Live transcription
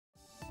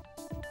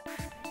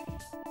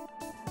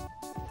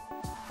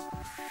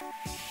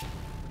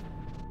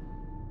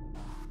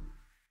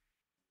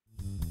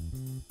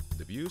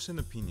views and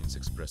opinions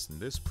expressed in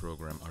this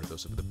program are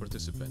those of the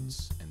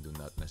participants and do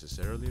not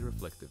necessarily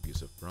reflect the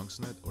views of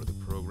BronxNet or the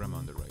program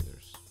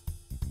underwriters.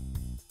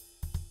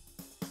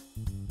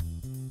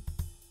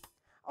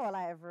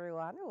 Hola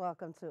everyone, and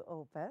welcome to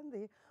Open,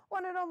 the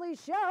one and only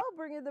show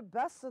bringing the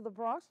best of the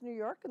Bronx, New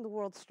York, and the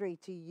world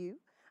straight to you.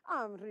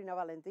 I'm Rhina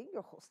Valentin,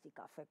 your host of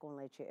Café con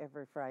Leche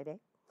every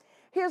Friday.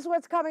 Here's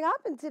what's coming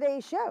up in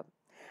today's show.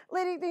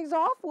 Leading things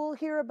off, we'll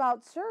hear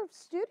about Serve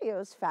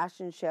Studios'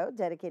 fashion show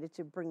dedicated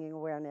to bringing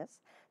awareness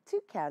to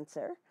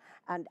cancer.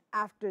 And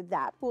after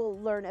that, we'll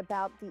learn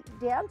about the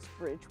Dance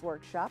Bridge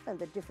workshop and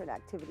the different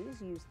activities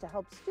used to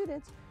help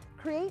students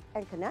create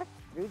and connect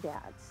through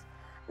dance.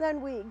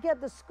 Then we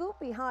get the scoop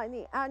behind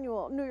the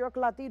annual New York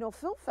Latino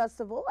Film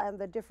Festival and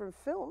the different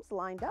films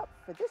lined up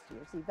for this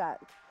year's event.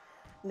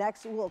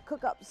 Next, we'll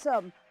cook up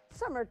some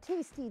summer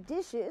tasty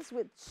dishes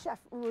with Chef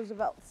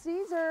Roosevelt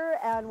Ceasar,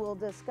 and we'll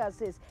discuss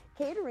his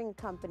catering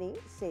company,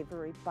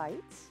 Savory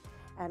Bites.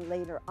 And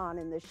later on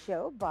in the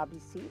show, Bobby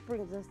C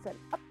brings us an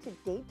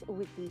up-to-date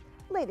with the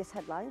latest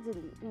headlines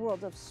in the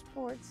world of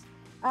sports.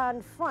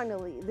 And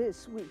finally,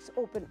 this week's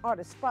Open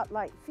Artist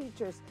Spotlight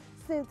features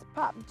synth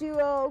pop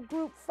duo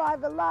Group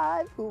 5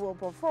 Alive, who will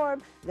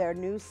perform their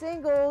new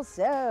single.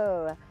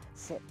 So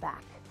sit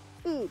back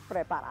y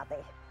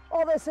prepárate.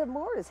 All this and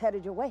more is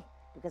headed your way,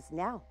 because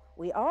now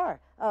we are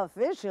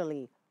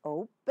officially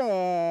open.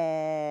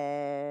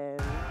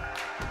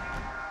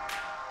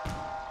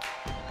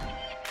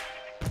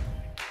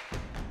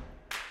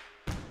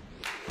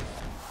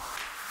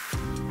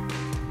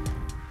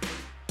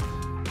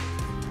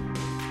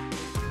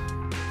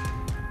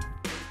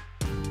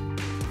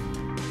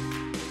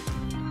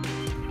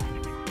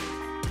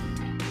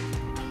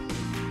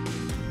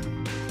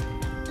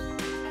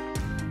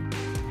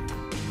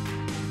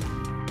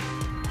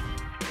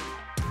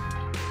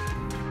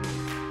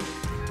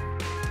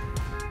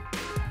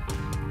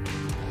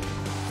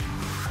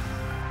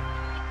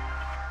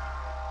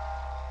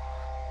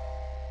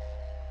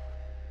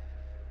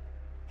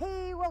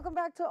 Welcome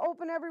back to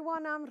Open,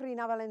 everyone. I'm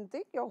Rhina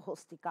Valentin, your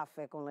host of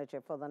Café con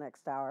Leche for the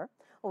next hour.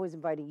 Always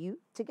inviting you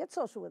to get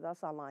social with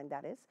us online,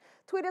 that is.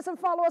 Tweet us and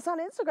follow us on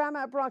Instagram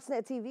at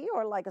BronxNet TV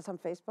or like us on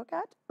Facebook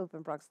at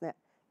Open BronxNet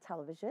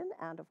Television.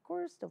 And of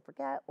course, don't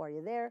forget, while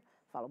you're there,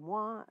 follow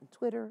moi on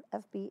Twitter,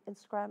 FB,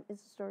 Instagram,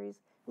 Insta Stories,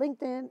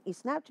 LinkedIn, and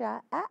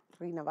Snapchat at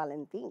Rhina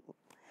Valentin.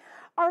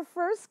 Our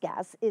first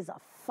guest is a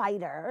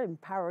fighter,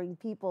 empowering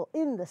people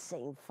in the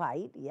same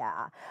fight.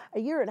 Yeah. A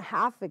year and a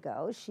half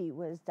ago, she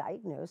was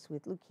diagnosed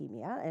with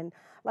leukemia, and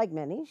like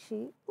many,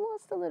 she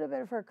lost a little bit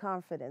of her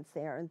confidence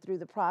there. And through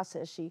the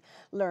process, she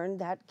learned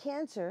that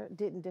cancer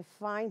didn't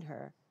define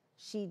her.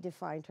 She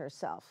defined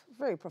herself.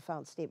 Very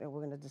profound statement we're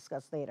going to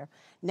discuss later.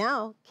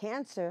 Now,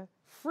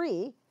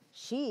 cancer-free,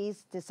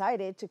 she's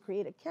decided to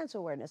create a cancer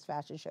awareness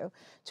fashion show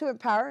to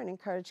empower and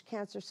encourage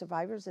cancer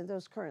survivors and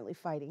those currently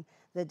fighting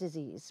the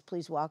disease.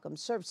 Please welcome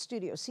Serve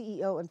Studio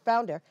CEO and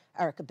founder,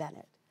 Erica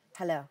Bennett.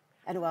 Hello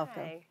and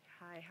welcome. Hi.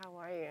 Hi, how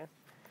are you?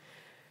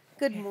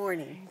 Good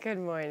morning. Good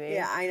morning.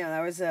 Yeah, I know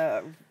that was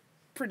a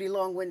pretty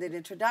long-winded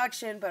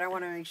introduction, but I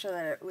want to make sure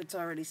that it's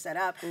already set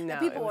up, that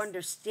people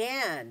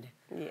understand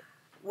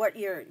what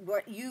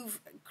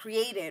you've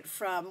created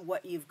from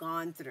what you've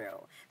gone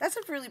through. That's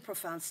a really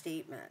profound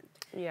statement.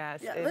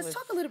 Yes. Yeah, let's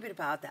talk a little bit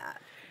about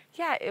that.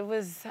 Yeah,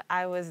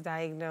 I was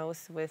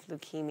diagnosed with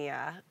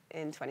leukemia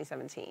in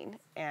 2017,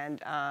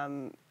 and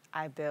I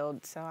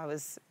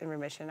was in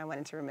remission. I went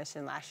into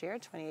remission last year,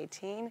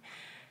 2018.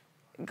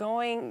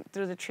 Going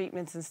through the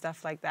treatments and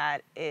stuff like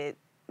that, it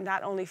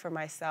not only for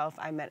myself,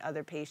 I met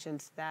other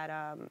patients that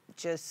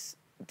just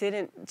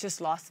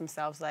lost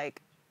themselves,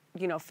 like,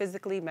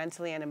 physically,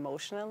 mentally, and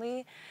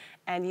emotionally.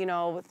 And,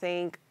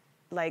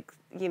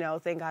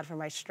 thank God for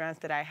my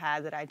strength that I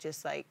had, that I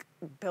just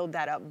build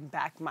that up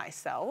back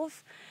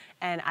myself.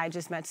 And I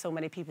just met so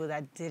many people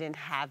that didn't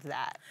have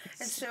that.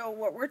 And so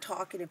what we're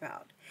talking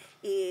about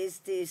is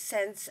the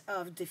sense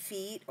of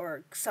defeat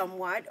or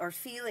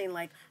feeling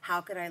like,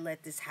 how could I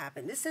let this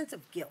happen? This sense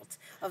of guilt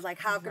of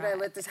how could I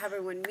let this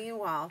happen, when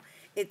meanwhile,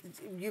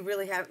 you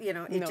really have, it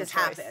no just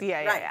choice. happened.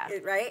 Yeah.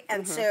 Right?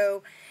 And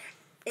so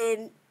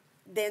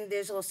then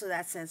there's also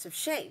that sense of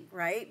shame,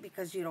 right?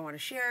 Because you don't want to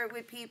share it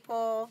with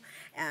people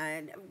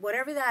and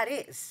whatever that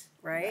is,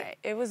 right?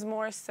 It was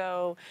more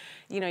so,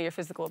 your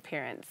physical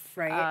appearance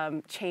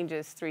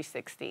changes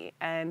 360.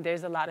 And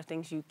there's a lot of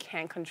things you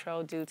can't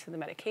control due to the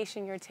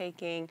medication you're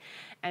taking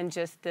and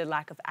just the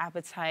lack of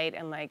appetite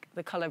and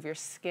the color of your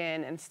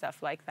skin and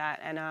stuff like that.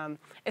 And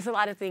it's a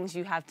lot of things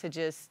you have to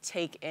just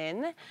take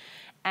in.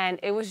 And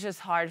it was just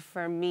hard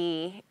for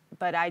me,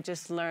 but I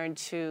just learned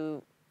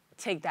to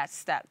take that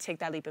step, take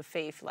that leap of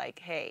faith,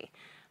 hey,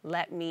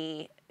 let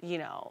me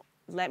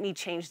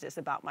change this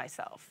about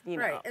myself.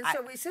 Right, and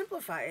so we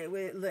simplify it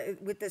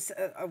with this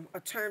a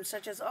term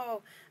such as,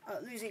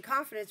 losing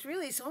confidence.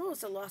 Really, it's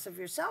almost a loss of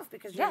yourself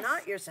because you're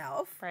not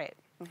yourself. Right.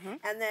 Mm-hmm.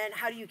 And then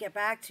how do you get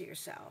back to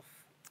yourself?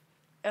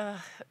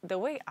 The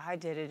way I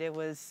did it, it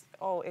was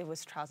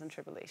trials and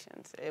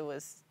tribulations. It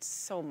was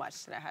so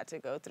much that I had to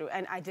go through.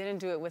 And I didn't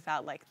do it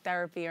without like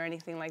therapy or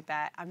anything like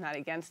that. I'm not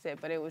against it,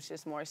 but it was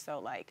just more so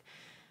like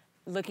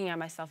looking at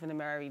myself in the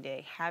mirror every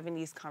day, having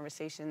these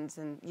conversations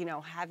and, you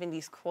know, having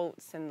these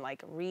quotes and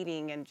like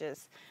reading and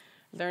just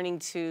learning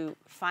to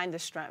find the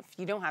strength.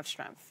 You don't have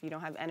strength, you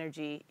don't have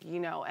energy, you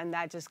know, and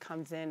that just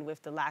comes in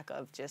with the lack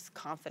of just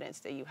confidence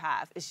that you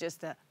have. It's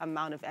just the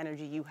amount of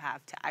energy you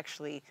have to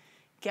actually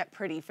get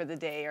pretty for the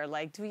day or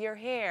like do your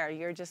hair.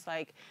 You're just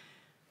like,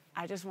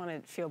 I just want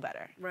to feel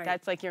better. Right.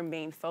 That's like your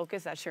main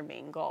focus. That's your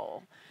main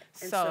goal.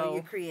 And so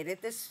you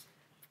created this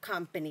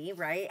company,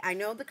 right? I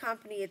know the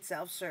company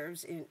itself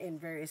serves in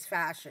various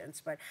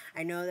fashions, but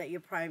I know that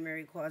your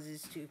primary cause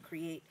is to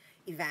create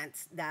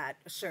events that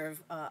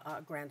serve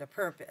a grander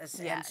purpose.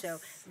 Yes. And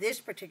so this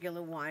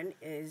particular one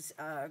is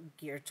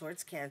geared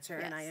towards cancer,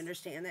 Yes. and I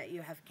understand that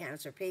you have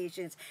cancer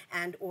patients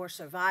and or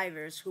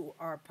survivors who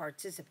are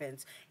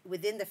participants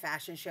within the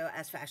fashion show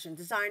as fashion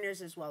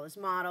designers as well as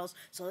models.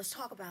 So let's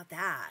talk about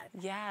that.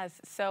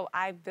 Yes. So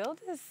I built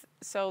this.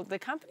 So the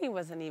company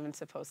wasn't even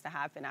supposed to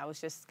happen. I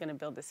was just going to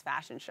build this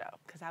fashion show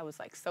because I was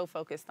like so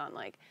focused on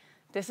like,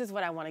 this is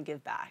what I want to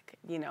give back.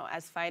 You know,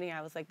 as fighting,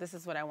 I was like, this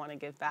is what I want to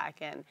give back.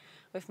 And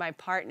with my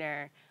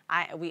partner,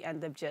 we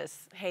end up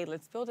just, hey,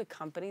 let's build a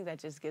company that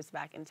just gives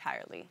back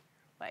entirely.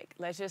 Like,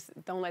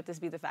 don't let this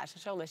be the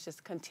fashion show. Let's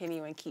just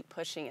continue and keep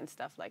pushing and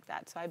stuff like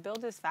that. So I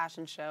built this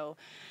fashion show.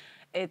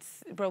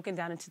 It's broken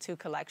down into 2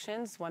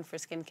 collections, one for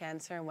skin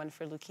cancer and one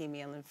for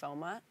leukemia and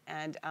lymphoma.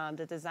 And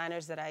the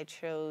designers that I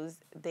chose,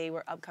 they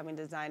were upcoming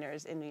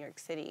designers in New York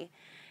City.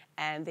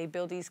 And they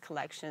build these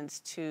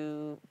collections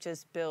to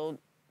just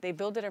they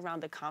build it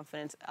around the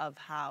confidence of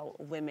how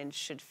women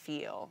should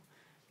feel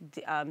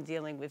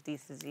dealing with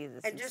these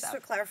diseases. And just stuff. for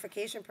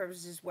clarification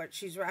purposes, what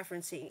she's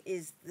referencing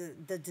is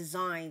the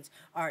designs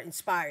are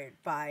inspired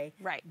by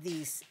Right.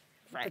 these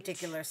Right.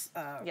 particular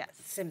Yes.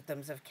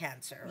 symptoms of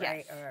cancer,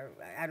 Yes. right? Or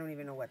I don't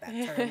even know what that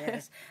term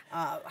is.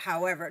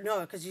 However, no,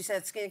 because you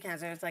said skin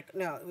cancer, it's like,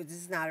 no, this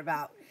is not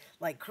about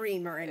like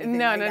cream or anything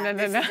No, like no, that. no, no,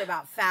 This no. is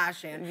about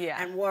fashion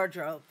Yeah. and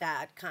wardrobe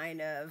that kind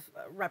of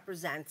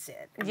represents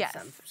it in Yes.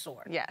 some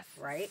sort. Yes.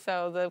 Right?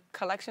 So the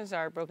collections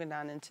are broken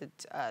down into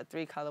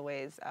 3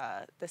 colorways.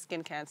 The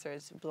skin cancer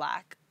is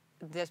black,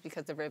 just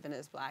because the ribbon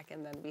is black,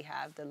 and then we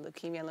have the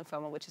leukemia and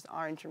lymphoma, which is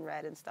orange and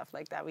red and stuff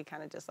like that. We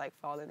kind of just like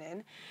fallen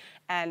in,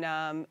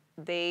 and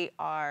they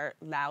are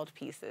loud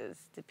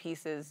pieces. The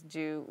pieces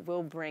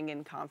will bring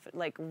in confidence.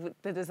 Like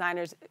the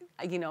designers,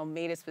 you know,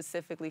 made it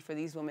specifically for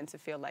these women to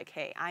feel like,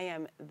 hey, I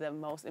am the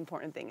most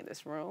important thing in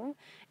this room,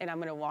 and I'm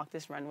gonna walk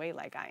this runway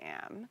like I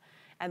am.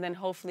 And then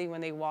hopefully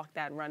when they walk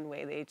that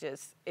runway,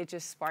 it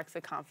just sparks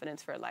a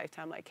confidence for a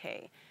lifetime. Like,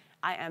 hey,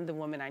 I am the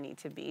woman I need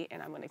to be,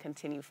 and I'm going to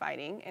continue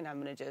fighting, and I'm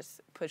going to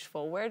just push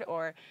forward.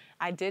 Or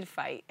I did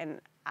fight,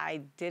 and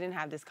I didn't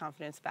have this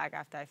confidence back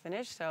after I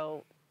finished,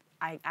 so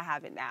I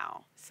have it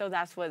now. So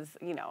that's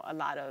you know,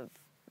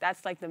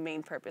 that's like the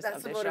main purpose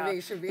of the show. That's the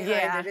motivation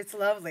behind it. It's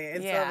lovely.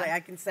 It's lovely. I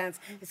can sense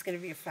it's going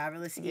to be a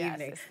fabulous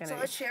evening. So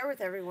let's share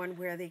with everyone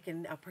where they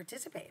can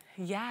participate.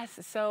 Yes.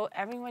 So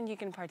everyone, you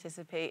can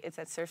participate. It's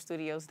at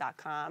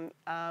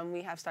surfstudios.com.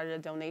 We have started a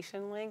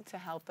donation link to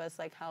help us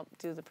help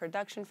do the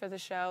production for the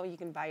show. You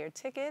can buy your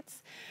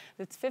tickets.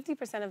 It's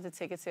 50% of the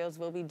ticket sales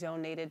will be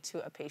donated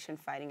to a patient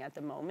fighting at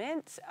the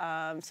moment,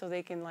 so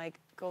they can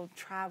go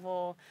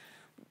travel,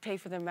 pay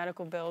for their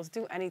medical bills,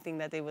 do anything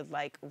that they would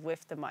like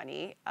with the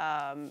money.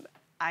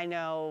 I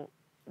know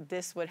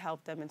this would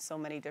help them in so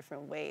many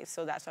different ways,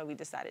 so that's why we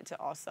decided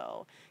to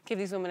also give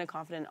these women a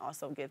confidence and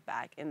also give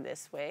back in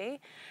this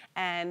way.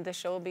 And the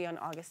show will be on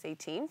August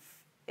 18th.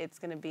 It's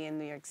going to be in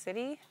New York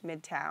City,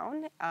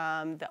 Midtown.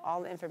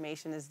 All the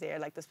information is there,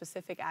 like the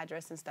specific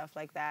address and stuff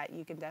like that.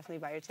 You can definitely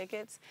buy your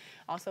tickets.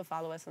 Also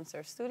follow us on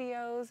Surf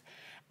Studios,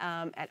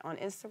 on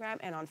Instagram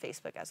and on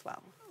Facebook as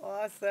well.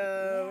 Awesome.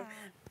 Yeah.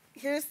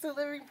 Here's to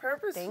living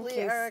purposefully, Thank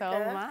you Erica.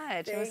 so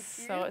much.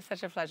 It's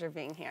such a pleasure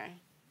being here.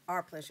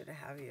 Our pleasure to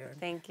have you.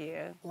 Thank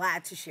you.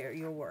 Glad to share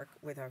your work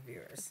with our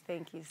viewers.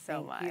 Thank you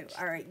so much. Thank you.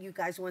 All right, you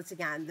guys, once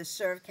again, the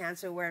Serve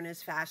Cancer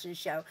Awareness Fashion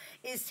Show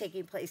is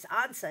taking place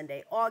on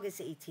Sunday, August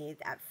 18th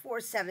at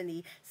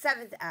 470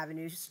 7th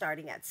Avenue,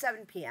 starting at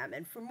 7 p.m.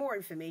 And for more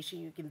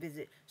information, you can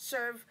visit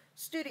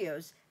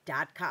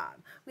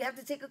servestudios.com. We have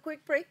to take a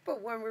quick break,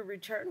 but when we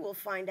return, we'll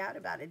find out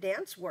about a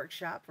dance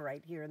workshop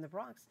right here in the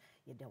Bronx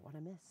you don't want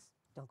to miss.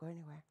 Don't go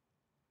anywhere.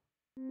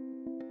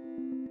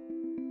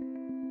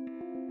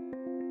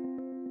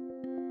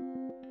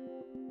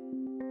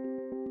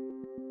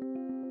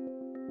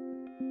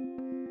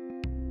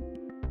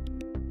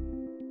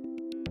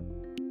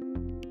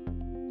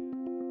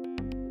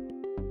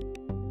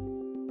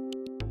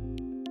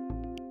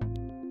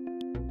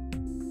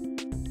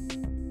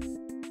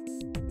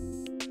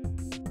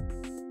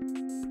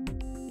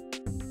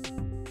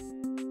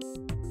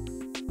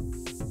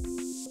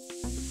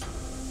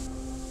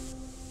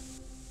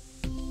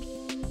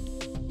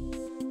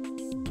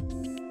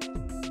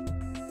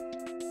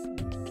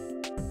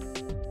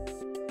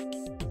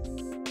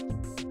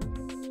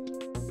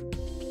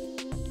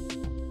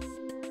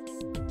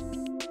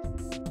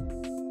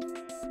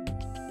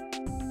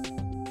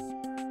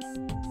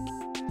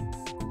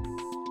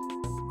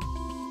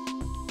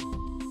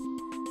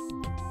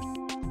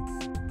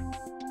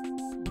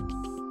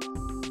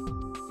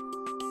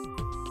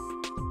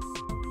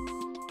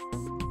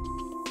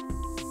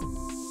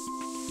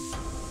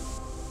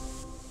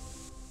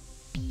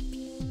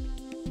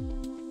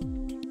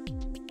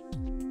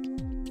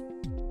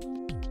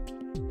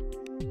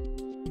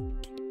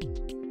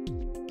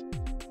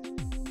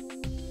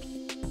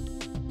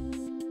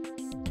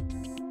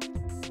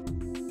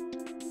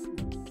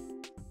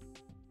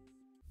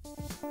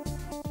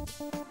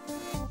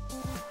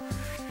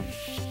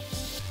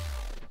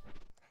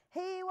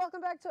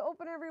 back to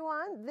Open,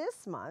 everyone.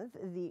 This month,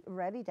 the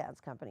Ready Dance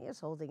Company is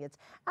holding its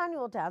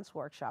annual dance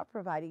workshop,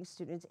 providing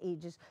students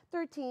ages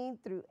 13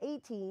 through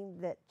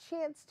 18 the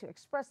chance to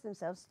express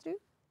themselves through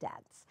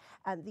dance.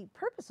 And the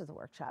purpose of the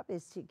workshop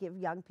is to give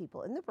young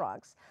people in the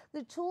Bronx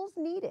the tools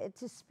needed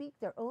to speak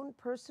their own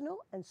personal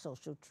and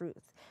social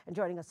truth. And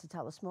joining us to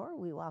tell us more,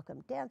 we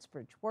welcome Dance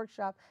Bridge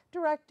Workshop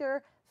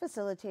Director,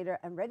 Facilitator,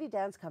 and Ready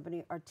Dance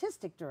Company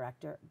Artistic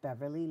Director,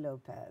 Beverly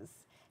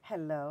Lopez.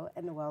 Hello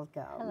and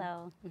welcome.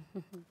 Hello.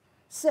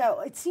 So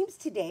it seems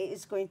today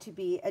is going to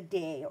be a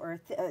day,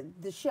 or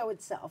the show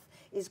itself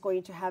is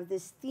going to have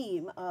this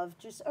theme of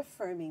just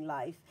affirming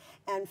life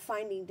and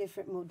finding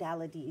different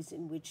modalities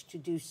in which to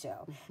do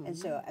so. And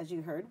so, as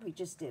you heard, we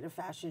just did a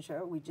fashion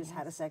show. We just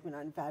had a segment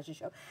on fashion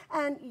show.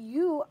 And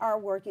you are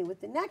working with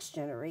the next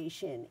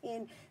generation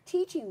in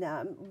teaching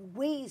them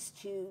ways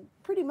to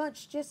pretty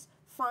much just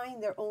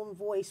find their own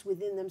voice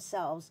within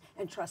themselves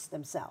and trust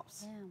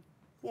themselves. Yeah.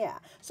 Yeah.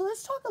 So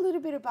let's talk a little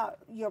bit about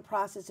your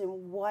process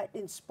and what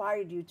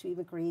inspired you to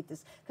even create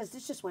this, because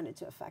this just went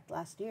into effect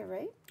last year,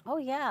 right? Oh,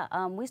 yeah.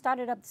 We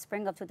started up the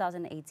spring of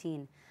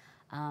 2018.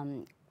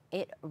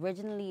 It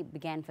originally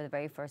began for the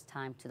very first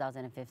time,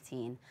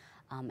 2015.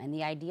 And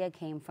the idea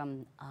came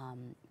from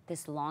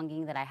this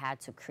longing that I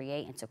had to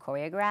create and to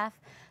choreograph.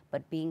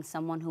 But being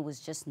someone who was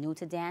just new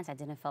to dance, I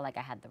didn't feel like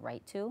I had the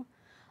right to.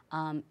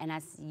 And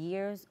as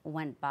years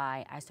went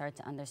by, I started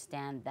to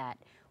understand that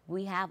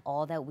we have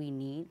all that we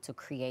need to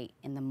create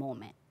in the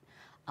moment.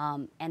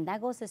 And that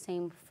goes the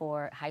same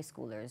for high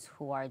schoolers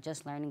who are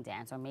just learning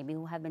dance, or maybe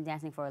who have been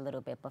dancing for a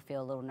little bit but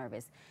feel a little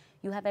nervous.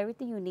 You have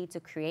everything you need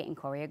to create and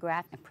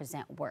choreograph and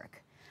present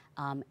work.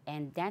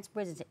 And Dance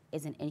Bridge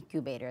is an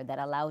incubator that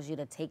allows you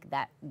to take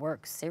that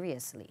work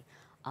seriously.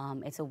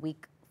 It's a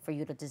week for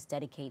you to just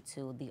dedicate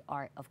to the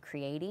art of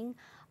creating,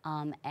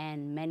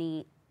 and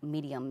many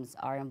mediums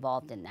are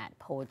involved in that: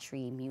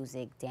 poetry,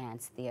 music,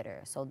 dance, theater.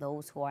 So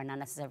those who are not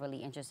necessarily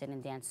interested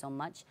in dance so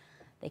much,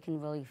 they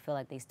can really feel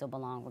like they still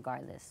belong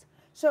regardless.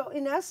 So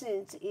in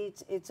essence,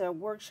 it's a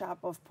workshop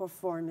of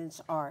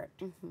performance art,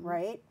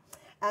 right?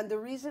 And the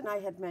reason I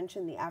had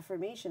mentioned the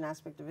affirmation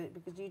aspect of it,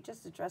 because you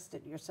just addressed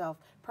it yourself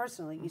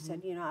personally. You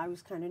said, you know, I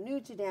was kind of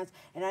new to dance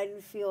and I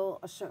didn't feel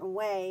a certain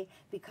way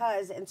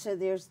because, and so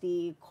there's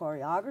the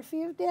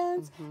choreography of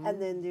dance,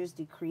 and then there's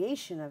the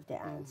creation of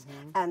dance,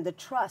 and the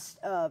trust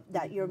of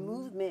that your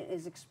movement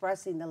is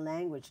expressing the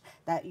language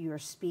that you're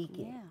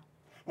speaking. Yeah.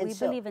 And we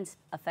so, believe in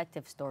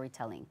effective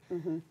storytelling,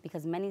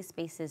 because many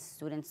spaces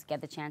students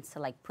get the chance to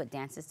like put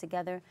dances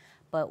together,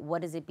 but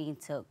what does it mean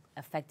to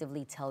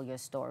effectively tell your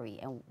story,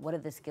 and what are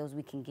the skills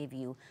we can give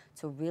you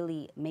to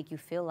really make you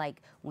feel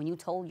like when you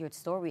told your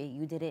story,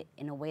 you did it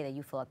in a way that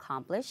you feel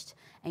accomplished,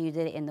 and you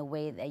did it in the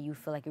way that you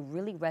feel like it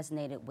really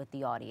resonated with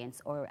the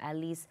audience, or at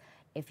least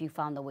if you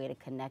found a way to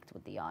connect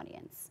with the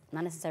audience.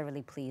 Not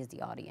necessarily please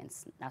the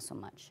audience, not so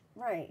much.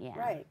 right, Yeah.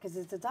 right, because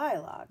it's a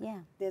dialogue.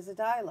 Yeah. There's a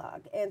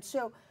dialogue. And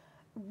so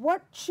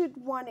what should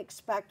one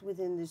expect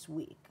within this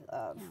week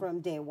from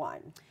day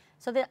one?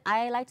 So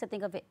I like to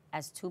think of it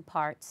as two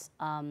parts.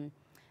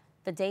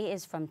 The day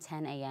is from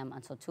 10 a.m.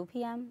 until 2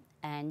 p.m.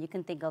 And you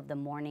can think of the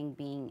morning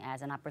being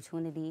as an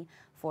opportunity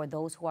for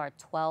those who are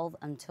 12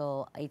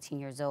 until 18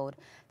 years old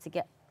to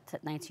get to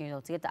 19 years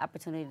old to get the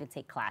opportunity to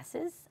take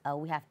classes.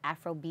 We have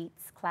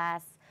Afrobeats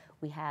class,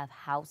 we have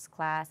house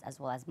class, as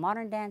well as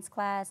modern dance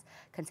class,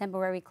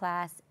 contemporary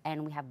class,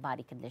 and we have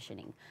body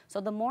conditioning.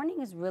 So the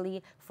morning is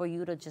really for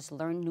you to just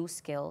learn new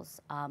skills,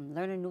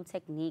 learn a new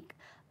technique,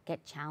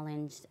 get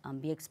challenged,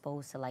 be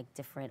exposed to like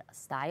different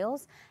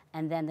styles.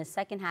 And then the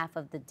second half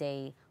of the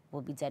day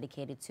will be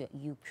dedicated to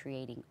you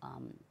creating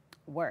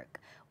work.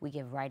 We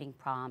give writing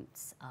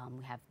prompts,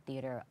 we have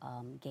theater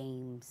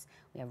games,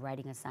 we have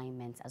writing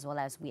assignments, as well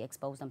as we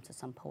expose them to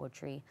some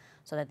poetry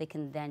so that they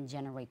can then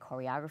generate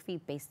choreography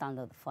based on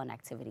the fun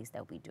activities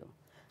that we do.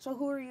 So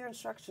who are your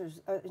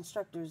instructors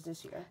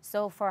this year?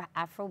 So for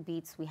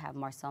Afrobeats, we have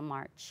Marcel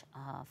March.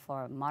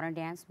 For modern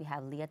dance, we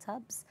have Leah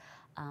Tubbs.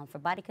 For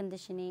body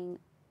conditioning,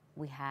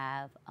 we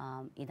have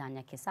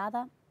Idania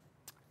Quesada.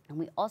 And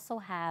we also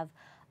have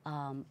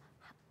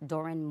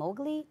Doran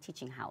Mowgli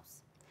teaching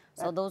house.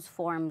 So those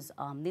forms,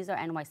 these are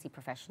NYC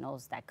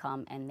professionals that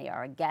come and they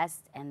are a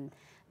guest and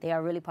they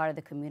are really part of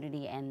the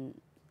community, and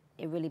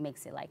it really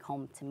makes it like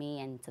home to me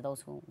and to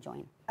those who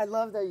join. I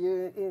love that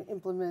you're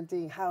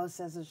implementing house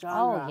as a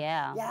genre. Oh,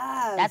 yeah.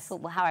 Yes. That's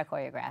how I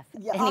choreograph.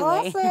 Yeah,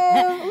 Anyway.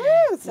 awesome.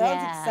 Woo, sounds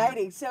Yeah.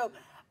 exciting. So,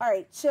 all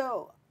right.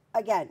 So,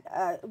 again,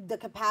 the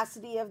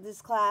capacity of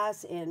this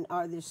class, and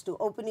are there still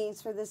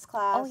openings for this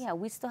class? Oh, yeah.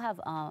 We still have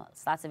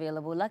slots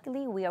available.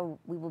 Luckily, we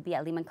will be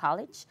at Lehman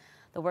College.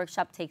 The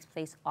workshop takes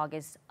place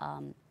August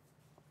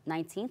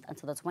 19th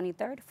until the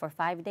 23rd for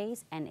 5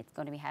 days, and it's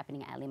going to be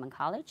happening at Lehman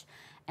College.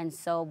 And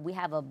so we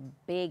have a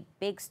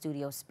big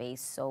studio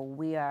space. So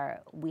we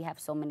have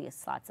so many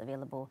slots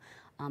available,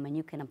 and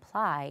you can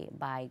apply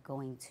by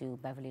going to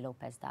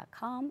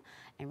beverlylopez.com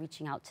and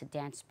reaching out to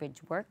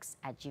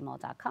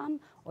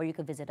dancebridgeworks@gmail.com, or you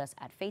could visit us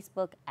at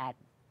Facebook at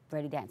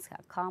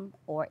readydance.com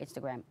or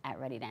Instagram at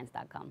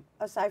readydance.com.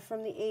 Aside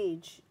from the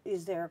age,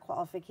 is there a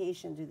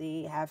qualification? Do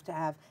they have to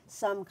have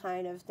some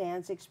kind of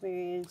dance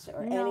experience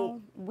or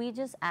No, we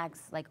just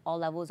ask, like, all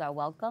levels are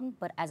welcome,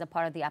 but as a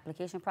part of the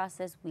application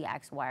process, we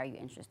ask, why are you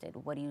interested?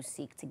 What do you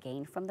seek to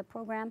gain from the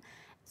program?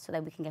 So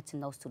that we can get to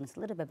know students a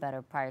little bit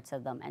better prior to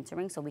them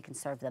entering so we can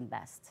serve them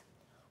best.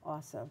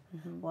 Awesome.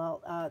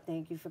 Well,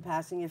 thank you for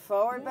passing it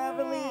forward,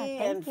 Beverly,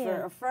 and you.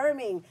 for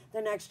affirming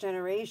the next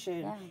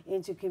generation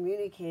into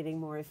communicating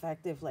more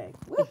effectively.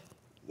 Woo.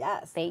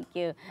 Yes. Thank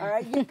you. All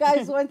right, you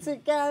guys, once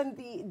again,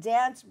 the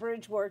Dance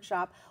Bridge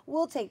Workshop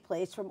will take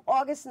place from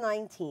August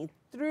 19th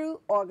through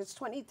August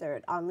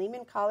 23rd on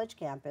Lehman College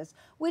campus,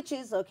 which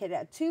is located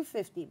at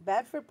 250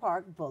 Bedford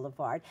Park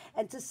Boulevard.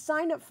 And to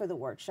sign up for the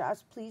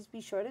workshops, please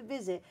be sure to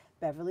visit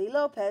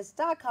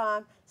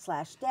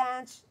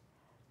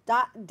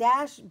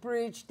beverlylopez.com/dance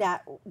bridge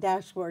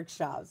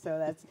workshop. So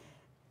that's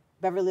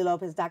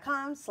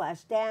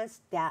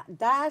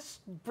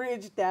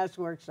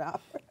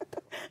beverlylopez.com/dance-bridge-workshop.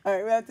 All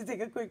right, we have to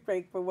take a quick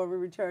break, but when we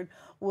return,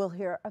 we'll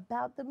hear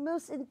about the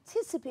most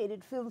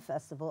anticipated film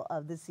festival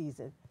of the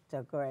season.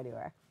 Don't go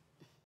anywhere.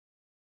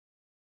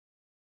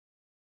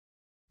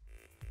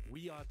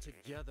 We are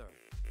together.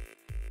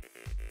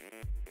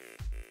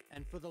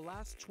 And for the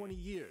last 20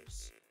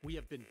 years, we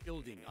have been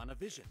building on a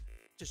vision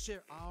to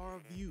share our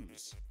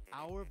views,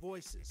 our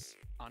voices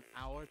on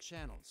our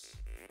channels.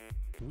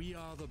 We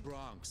are the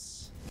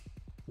Bronx.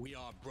 We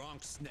are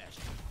BronxNet.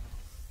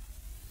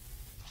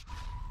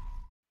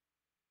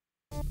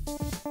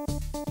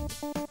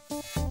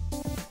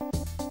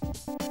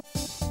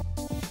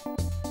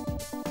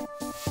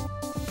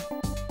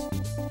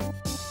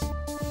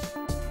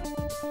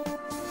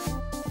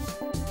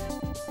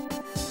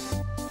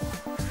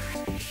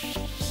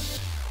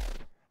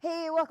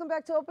 Hey, welcome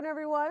back to Open,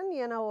 everyone.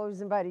 You know, I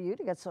always invited you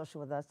to get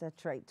social with us.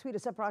 That's right. Tweet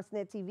us at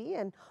BronxNet TV,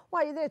 and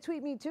while you're there,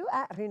 tweet me too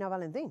at Rhina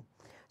Valentin.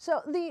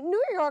 So the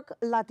New York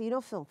Latino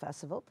Film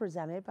Festival,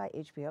 presented by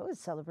HBO, is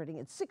celebrating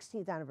its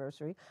 16th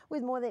anniversary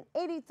with more than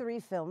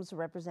 83 films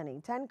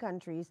representing 10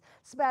 countries,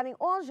 spanning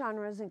all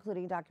genres,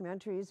 including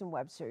documentaries and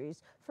web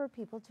series for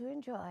people to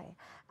enjoy.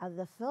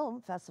 The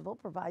film festival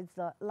provides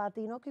the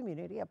Latino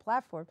community a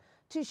platform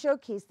to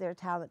showcase their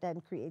talent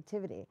and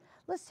creativity.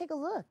 Let's take a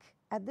look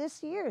at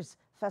this year's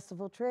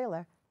festival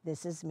trailer,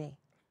 This Is Me.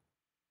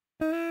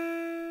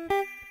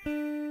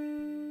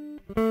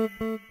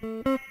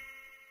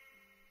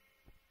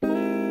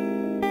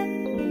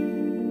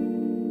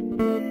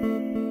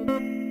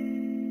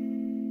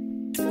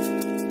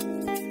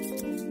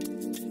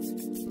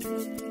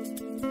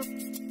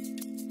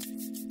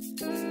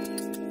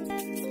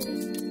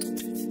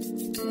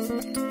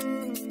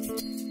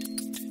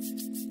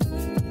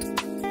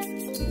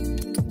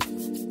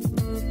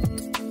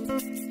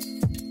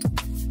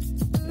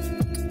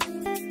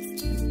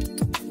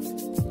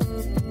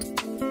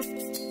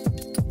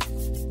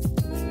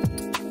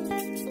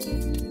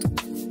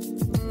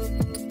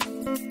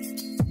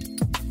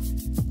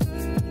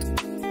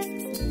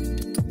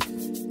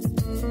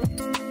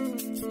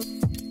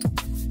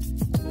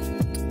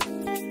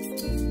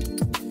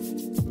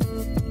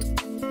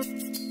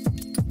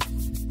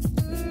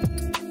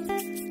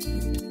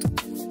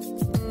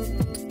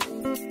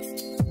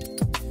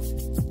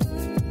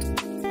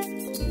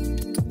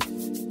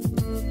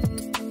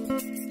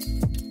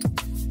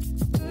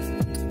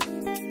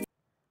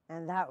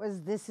 That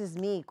was This Is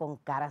Me con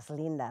Caras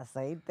Lindas.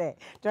 ¿Oíste?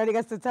 Joining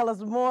us to tell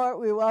us more,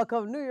 we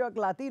welcome New York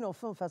Latino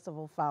Film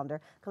Festival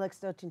founder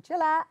Calixto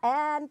Chinchilla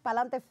and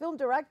Palante Film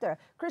Director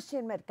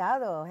Christian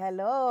Mercado.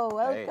 Hello,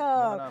 welcome. Hey,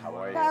 how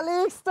are you?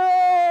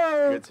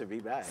 Calixto! Good to be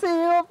back. See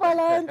you,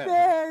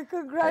 Palante.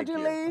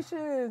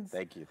 Congratulations.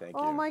 Thank you.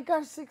 Oh my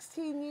gosh,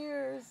 16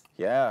 years.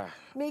 Yeah.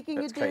 Making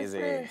a that's difference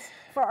crazy.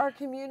 for our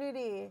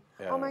community.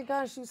 Yeah. Oh my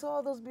gosh, you saw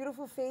all those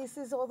beautiful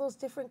faces, all those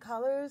different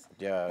colors.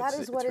 Yeah, That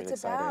is what really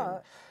it's about.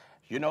 Exciting.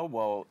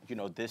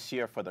 This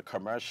year for the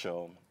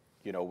commercial,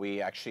 we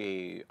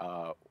actually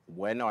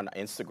went on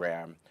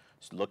Instagram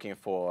looking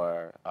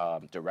for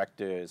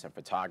directors and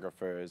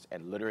photographers,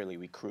 and literally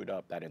we crewed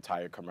up that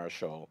entire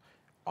commercial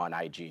on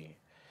IG.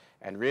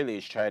 And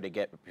really try to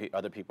get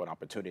other people an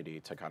opportunity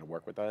to kind of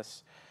work with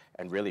us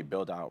and really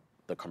build out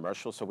the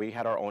commercial. So we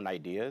had our own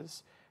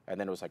ideas, and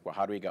then it was like, well,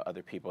 how do we get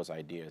other people's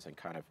ideas and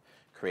kind of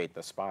create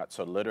the spot?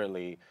 So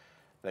literally,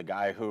 the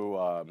guy who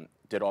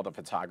did all the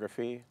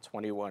photography,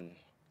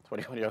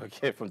 21-year-old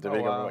kid from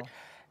Dominican Republic,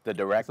 the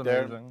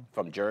director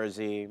from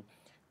Jersey,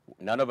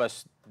 none of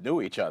us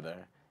knew each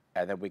other,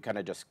 and then we kind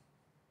of just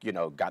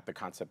got the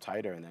concept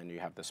tighter, and then you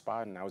have the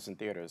spot, and now it's in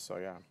theaters, so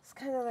yeah. It's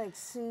kind of like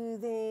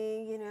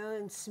soothing,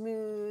 and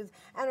smooth,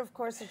 and of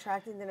course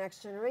attracting the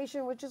next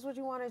generation, which is what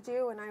you want to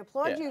do, and I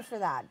applaud you for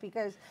that,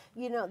 because,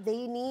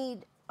 they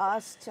need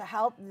us to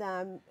help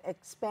them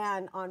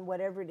expand on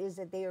whatever it is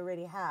that they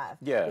already have.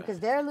 Yeah. Because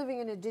they're living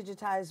in a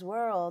digitized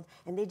world,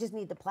 and they just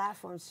need the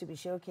platforms to be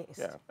showcased.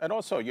 Yeah, and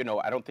also,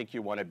 I don't think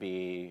you want to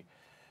be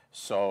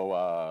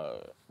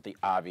So the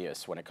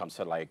obvious when it comes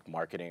to like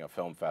marketing a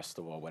film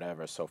festival or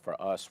whatever. So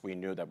for us, we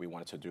knew that we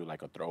wanted to do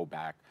like a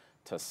throwback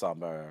to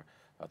summer,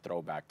 a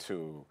throwback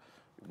to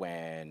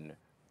when,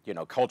 you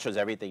know, culture's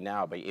everything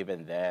now, but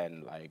even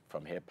then, like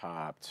from hip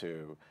hop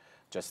to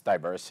just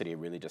diversity,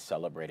 really just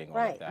celebrating all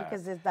Right, of that.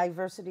 because there's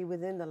diversity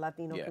within the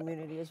Latino Yeah.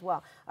 community as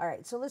well. All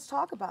right, so let's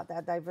talk about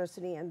that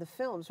diversity and the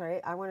films,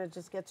 right? I want to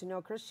just get to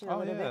know Christian a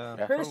little yeah.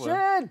 bit. Totally.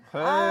 Christian! Hey,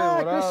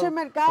 what Christian up?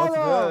 Mercado.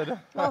 What's good?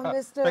 Oh,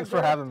 Mr. Thanks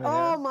for having me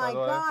Oh here, my by the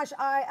way. gosh,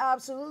 I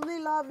absolutely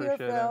love Appreciate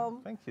your it.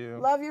 film. Thank you.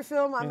 Love your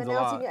film. I'm Means a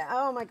announcing lot. it.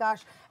 Oh my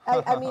gosh.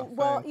 I mean,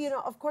 well, Thanks. you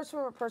know, of course,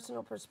 from a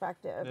personal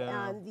perspective,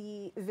 Yeah. and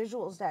the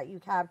visuals that you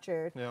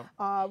captured Yeah.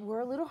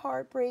 were a little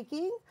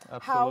heartbreaking. Absolutely.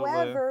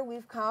 However,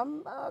 we've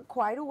come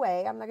quite a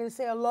way. I'm not going to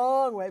say a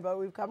long way, but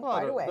we've come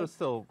quite a way. There's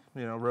still,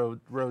 you know,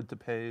 road to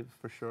pave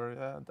for sure.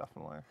 Yeah,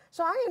 definitely.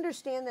 So I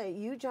understand that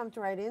you jumped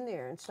right in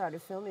there and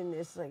started filming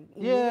this like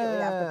immediately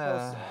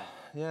after post.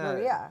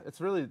 Maria. It's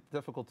really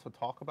difficult to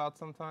talk about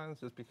sometimes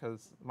just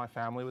because my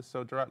family was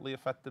so directly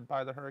affected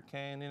by the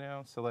hurricane, you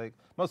know. So like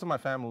most of my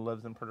family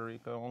lives in Puerto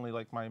Rico, only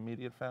like my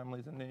immediate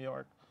family's in New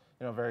York,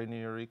 you know, very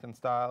New Yorican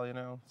style, you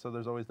know. So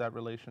there's always that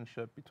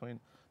relationship between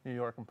New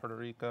York and Puerto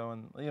Rico,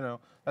 and you know,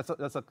 that's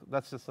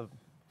just a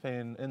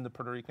thing in the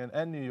Puerto Rican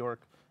and New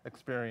York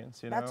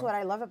experience, you know. That's what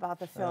I love about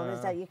the film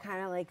is that you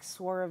kind of like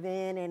swerve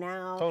in and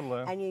out,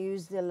 Totally. and you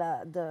use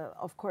the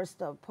of course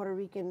the Puerto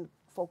Rican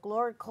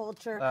folkloric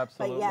culture,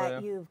 Absolutely. but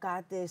yet you've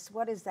got this.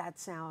 What is that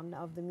sound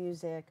of the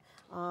music?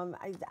 I want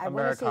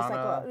to say it's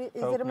like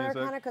is folk it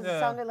Americana? music. Because it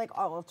sounded like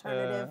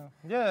alternative.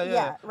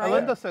 Yeah, right?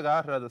 Alinda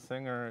Segarra, the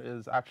singer,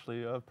 is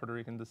actually of Puerto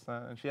Rican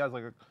descent, and she has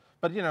like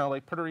but you know,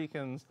 like Puerto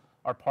Ricans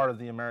are part of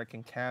the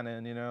American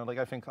canon, you know. Like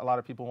I think a lot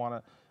of people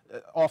want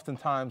to,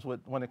 oftentimes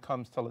when it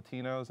comes to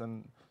Latinos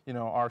and, you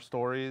know, our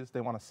stories, they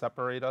want to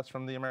separate us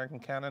from the American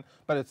canon.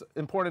 But it's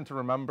important to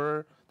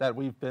remember that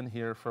we've been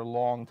here for a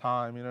long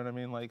time, you know what I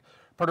mean? Like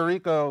Puerto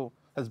Rico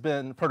has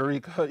been Puerto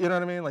Rico, you know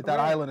what I mean? Like that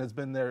island has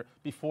been there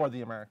before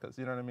the Americas,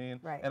 you know what I mean?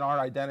 Right. And our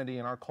identity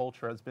and our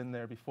culture has been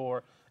there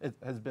before. It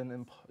has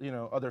been, you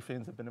know, other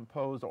things have been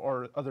imposed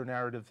or other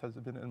narratives has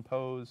been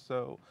imposed.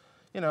 So,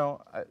 you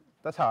know,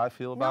 that's how I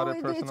feel about it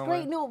personally. It's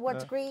great. No,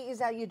 what's great is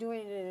that you're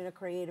doing it in a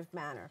creative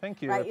manner.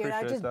 Thank you. Right? I You're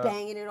not appreciate just that.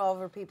 banging it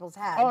over people's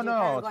heads. Oh, You're no,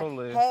 kind of going,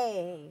 totally.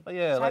 hey,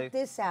 Yeah, check like-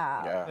 this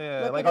out.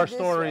 Yeah. Look like at our it this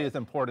story way. is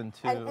important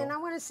too. And I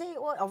want to say,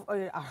 well,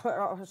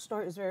 our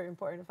story is very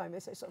important, if I may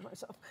say so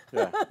myself.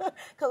 Yeah.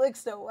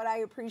 Calixto, what I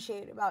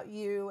appreciate about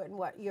you and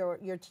what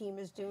your team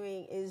is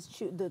doing is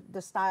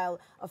the style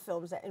of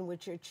films in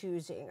which you're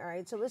choosing. All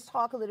right, so let's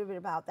talk a little bit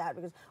about that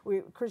because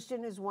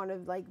Christian is one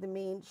of like the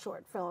main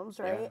short films,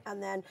 right? Yeah.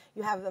 And then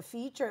you have a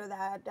feature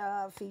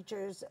that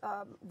features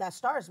that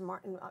stars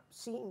Martin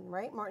Sheen,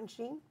 right? Martin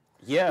Sheen.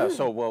 Yeah,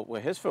 so well,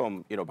 with his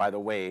film, you know, by the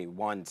way,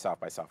 won South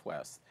by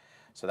Southwest.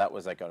 So that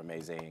was like an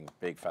amazing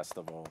big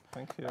festival.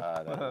 Thank you.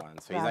 That won.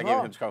 So he's not Bravo.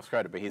 giving himself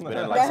credit, but he's been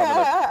in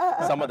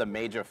like some of the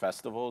major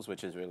festivals,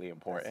 which is really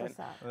important.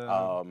 That's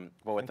what's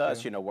But with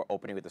us, you know, we're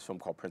opening with this film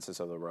called Princess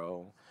of the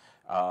Row.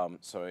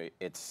 So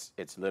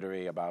it's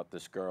literally about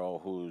this girl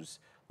who's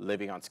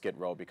living on Skid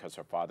Row because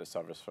her father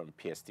suffers from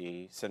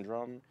PSD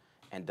syndrome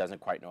and doesn't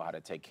quite know how to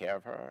take care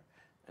of her.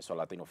 And so a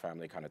Latino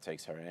family kind of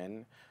takes her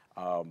in.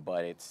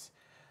 But it's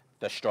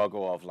the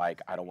struggle of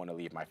like, I don't want to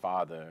leave my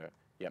father,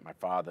 yet my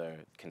father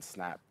can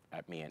snap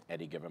at me at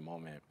any given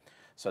moment.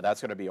 So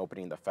that's going to be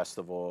opening the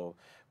festival.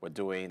 We're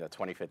doing the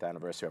 25th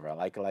anniversary of I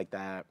Like It Like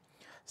That.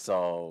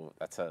 So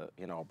that's a,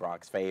 you know,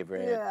 Bronx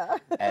favorite. Yeah.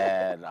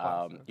 And,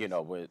 you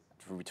know,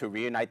 to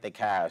reunite the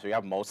cast, we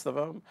have most of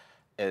them.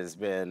 Has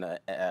been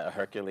a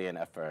Herculean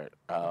effort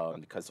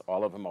because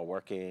all of them are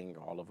working,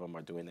 all of them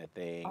are doing their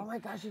thing. Oh my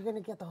gosh, you're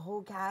gonna get the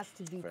whole cast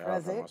to be For the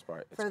present most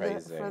part, it's for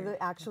crazy. the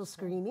actual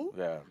screening.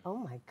 Yeah. Oh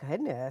my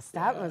goodness,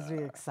 that must be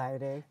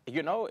exciting.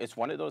 You know, it's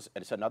one of those,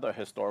 it's another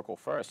historical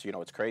first. You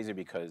know, it's crazy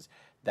because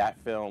that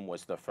film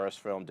was the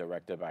first film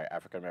directed by an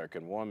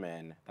African-American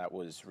woman that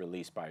was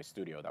released by a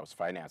studio, that was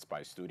financed by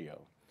a studio.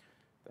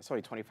 That's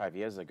only 25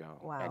 years ago.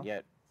 Wow. And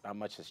yet, not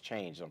much has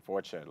changed,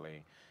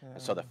 unfortunately. And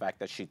so the fact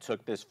that she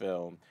took this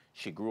film,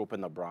 she grew up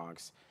in the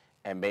Bronx,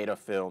 and made a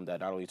film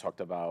that not only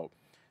talked about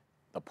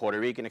the Puerto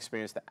Rican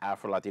experience, the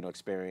Afro-Latino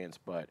experience,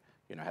 but,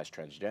 you know, has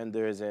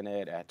transgenders in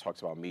it, it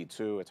talks about Me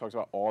Too, it talks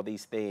about all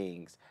these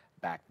things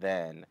back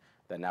then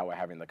that now we're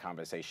having the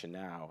conversation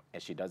now,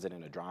 and she does it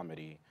in a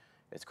dramedy.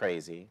 It's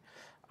crazy.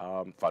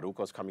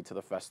 Farruko's coming to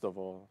the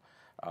festival.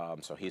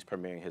 So he's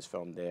premiering his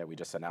film there. We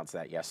just announced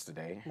that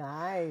yesterday.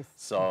 Nice.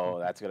 So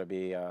that's going to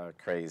be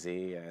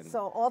crazy. And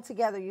So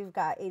altogether, you've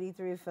got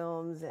 83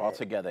 films.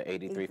 altogether,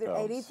 83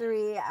 films.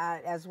 83,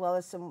 as well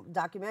as some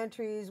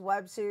documentaries,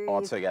 web series.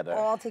 Altogether.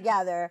 All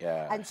together.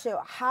 Yeah. And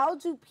so, how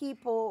do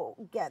people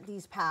get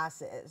these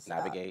passes?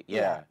 Navigate.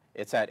 Yeah.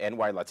 It's at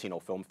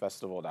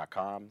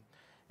nylatinofilmfestival.com.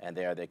 And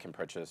there they can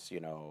purchase, you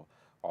know,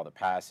 all the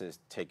passes,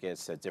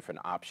 tickets, different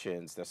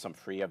options. There's some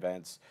free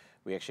events.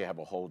 We actually have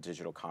a whole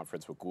digital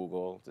conference with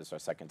Google. This is our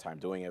second time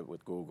doing it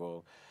with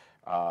Google,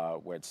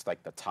 where it's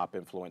like the top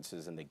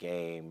influences in the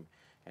game.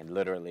 And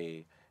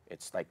literally,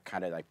 it's like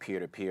kind of like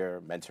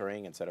peer-to-peer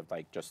mentoring instead of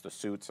like just the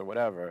suits or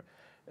whatever.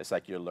 It's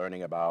like you're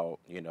learning about,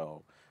 you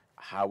know,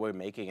 how we're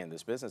making in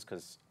this business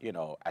because, you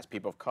know, as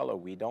people of color,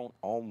 we don't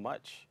own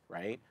much,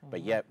 right?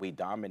 But yet we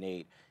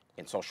dominate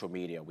in social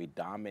media. We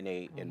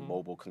dominate in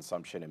mobile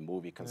consumption and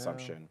movie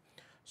consumption.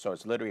 So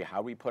it's literally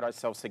how we put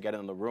ourselves together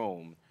in the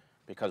room,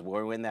 because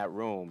when we're in that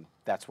room,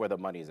 that's where the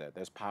money's at.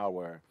 There's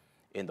power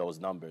in those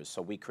numbers.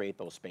 So we create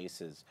those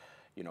spaces,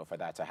 you know, for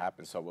that to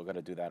happen. So we're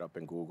gonna do that up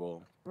in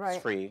Google. Right.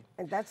 It's free.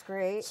 And that's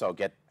great. So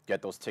get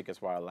those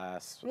tickets while it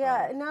lasts.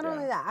 Yeah, and not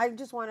only that, I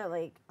just want to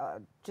like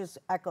just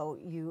echo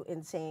you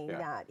in saying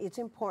that it's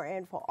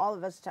important for all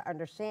of us to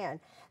understand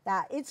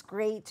that it's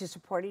great to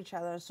support each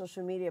other on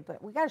social media,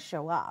 but we got to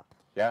show up.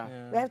 Yeah.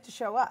 We have to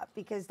show up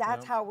because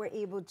that's how we're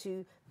able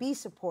to be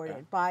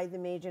supported by the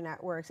major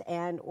networks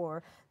and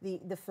or the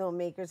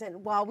filmmakers.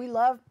 And while we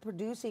love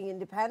producing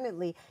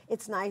independently,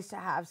 it's nice to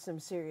have some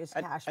serious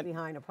cash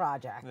behind a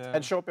project.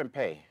 And show up and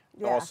pay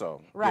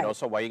also. Right. You know,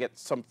 so while you get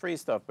some free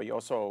stuff, but you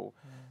also,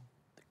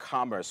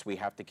 commerce, we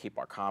have to keep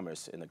our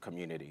commerce in the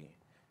community.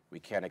 We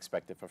can't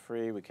expect it for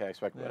free. We can't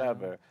expect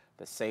whatever.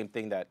 The same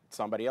thing that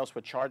somebody else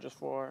would charge us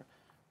for,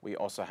 we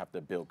also have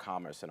to build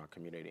commerce in our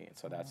community. And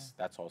so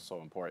that's also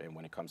important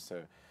when it comes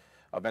to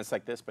events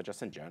like this, but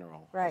just in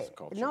general. Right.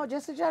 No,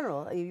 just in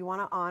general. If you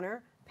want to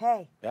honor,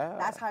 pay. Yeah.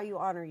 That's how you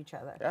honor each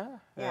other.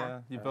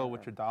 Yeah. You vote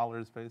with your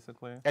dollars,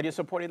 basically. And you're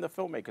supporting the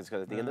filmmakers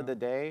because at the end of the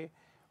day,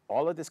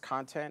 all of this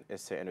content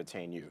is to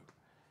entertain you.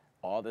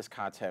 All this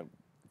content,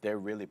 they're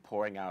really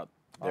pouring out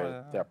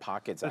their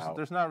pockets out.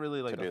 There's not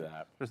really like to do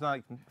that. There's not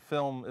like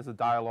film is a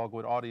dialogue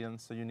with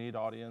audience, so you need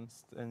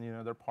audience, and you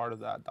know they're part of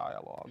that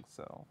dialogue.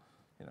 So,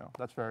 you know,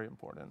 that's very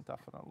important,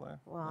 definitely.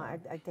 Well, I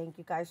thank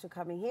you guys for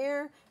coming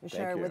here and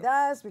sharing you. with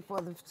us before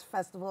the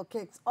festival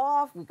kicks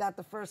off. We got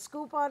the first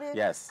scoop on it.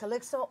 Yes.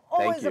 Calixto,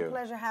 always a you.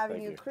 pleasure having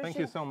Thank you. you. Christian, Thank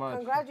you so much.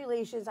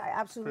 Congratulations. I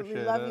absolutely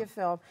Appreciate love it. your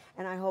film,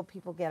 and I hope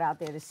people get out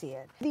there to see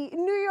it. The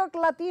New York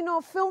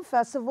Latino Film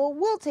Festival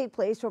will take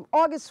place from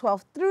August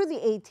 12th through the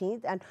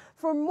 18th, and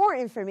for more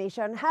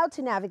information on how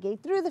to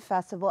navigate through the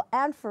festival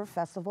and for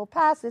festival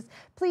passes,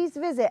 please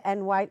visit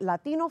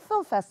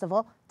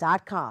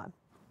nylatinofilmfestival.com.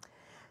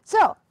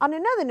 So, on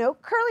another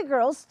note, curly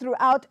girls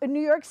throughout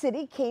New York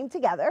City came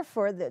together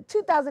for the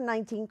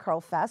 2019 Curl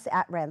Fest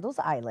at Randall's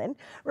Island.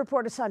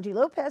 Reporter Sanji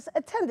Lopez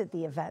attended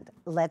the event.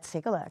 Let's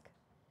take a look.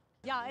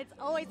 Yeah, it's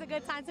always a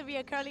good time to be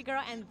a curly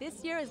girl, and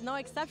this year is no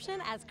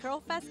exception as Curl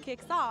Fest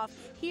kicks off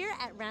here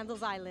at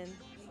Randall's Island.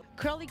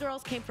 Curly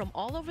girls came from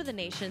all over the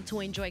nation to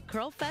enjoy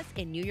Curl Fest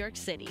in New York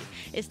City,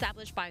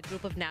 established by a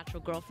group of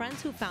natural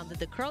girlfriends who founded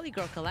the Curly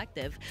Girl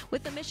Collective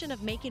with the mission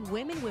of making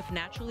women with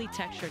naturally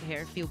textured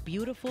hair feel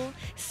beautiful,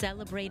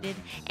 celebrated,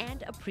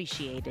 and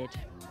appreciated.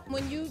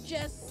 When you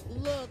just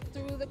look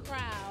through the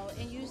crowd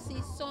and you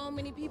see so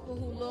many people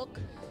who look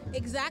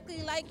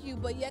exactly like you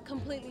but yet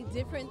completely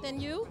different than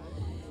you,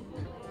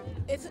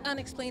 it's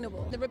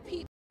unexplainable. The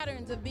repeat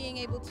patterns of being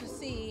able to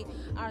see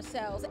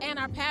ourselves and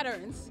our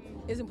patterns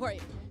is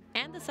important.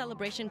 And the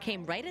celebration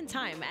came right in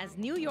time as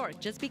New York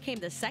just became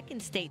the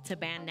second state to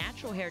ban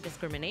natural hair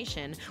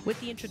discrimination with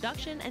the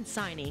introduction and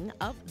signing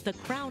of the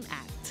Crown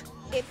Act.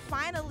 It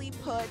finally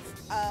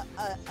puts a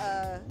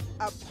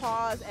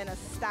pause and a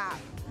stop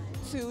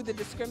to the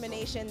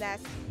discrimination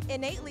that's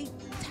innately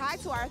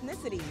tied to our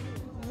ethnicity.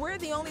 We're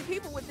the only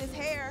people with this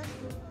hair.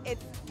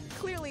 It's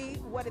clearly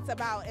what it's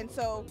about. And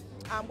so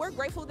we're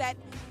grateful that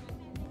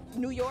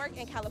New York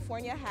and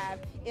California have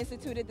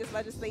instituted this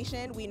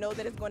legislation. We know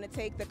that it's going to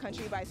take the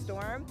country by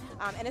storm,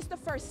 and it's the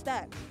first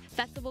step.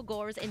 Festival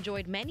goers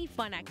enjoyed many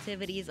fun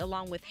activities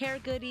along with hair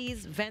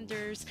goodies,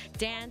 vendors,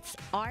 dance,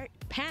 art,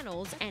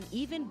 panels, and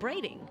even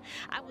braiding.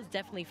 I was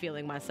definitely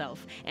feeling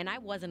myself, and I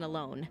wasn't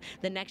alone.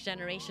 The next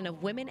generation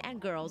of women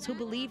and girls who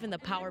believe in the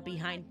power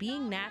behind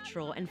being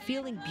natural and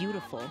feeling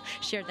beautiful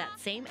shared that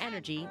same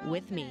energy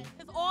with me.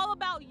 It's all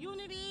about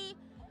unity.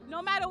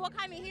 No matter what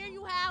kind of hair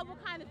you have,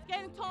 what kind of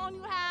skin tone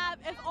you have,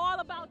 it's all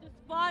about this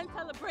fun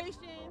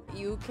celebration.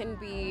 You can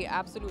be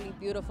absolutely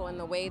beautiful in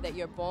the way that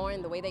you're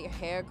born, the way that your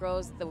hair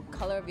grows, the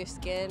color of your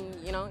skin.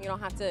 You know, you don't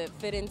have to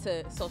fit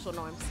into social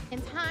norms.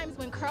 In times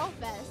when Curl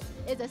Fest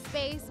is a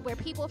space where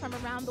people from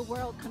around the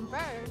world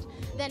converge,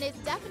 then it's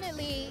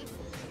definitely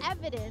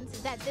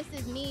evidence that this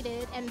is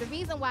needed, and the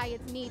reason why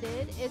it's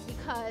needed is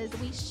because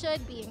we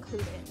should be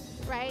included,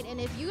 right? And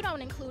if you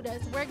don't include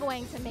us, we're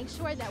going to make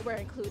sure that we're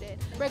included.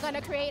 We're going to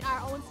create our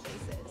own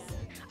spaces.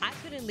 I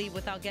couldn't leave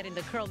without getting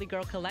the Curly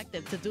Girl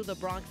Collective to do the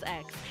Bronx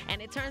X,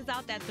 and it turns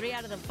out that 3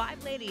 out of the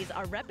 5 ladies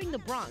are repping the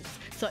Bronx,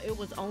 so it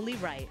was only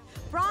right.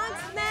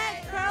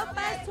 BronxNet Curl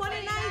Fest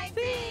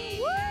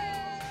 2019! Woo!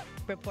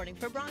 Reporting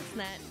for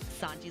BronxNet,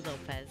 Sanji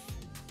Lopez.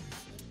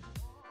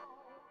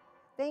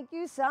 Thank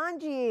you,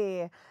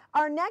 Sanji.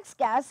 Our next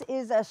guest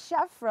is a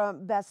chef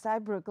from Best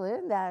Side,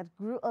 Brooklyn that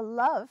grew a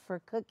love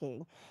for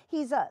cooking.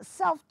 He's a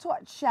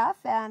self-taught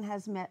chef and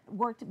has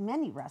worked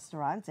many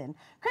restaurants, and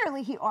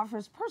currently he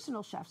offers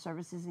personal chef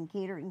services and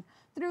catering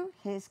through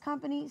his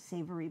company,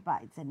 Savory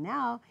Bites. And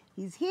now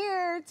he's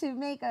here to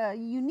make a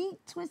unique,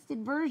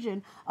 twisted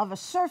version of a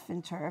surf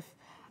and turf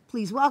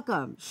Please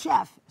welcome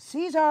Chef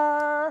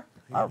Ceasar.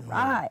 All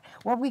right.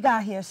 What we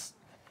got here,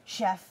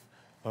 Chef?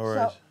 All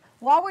right. So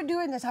while we're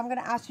doing this, I'm going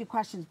to ask you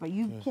questions, but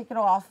you kick it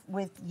off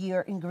with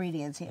your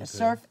ingredients here. Okay.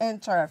 Surf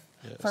and turf.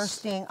 Yes.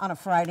 First thing on a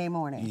Friday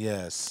morning.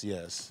 Yes,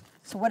 yes.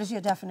 So what is your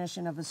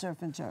definition of a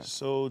surf and turf?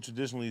 So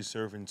traditionally,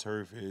 surf and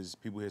turf is,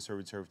 people hear surf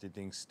and turf, they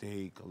think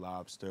steak,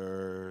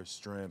 lobster,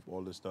 shrimp,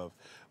 all this stuff.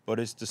 But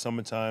it's the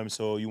summertime,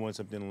 so you want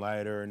something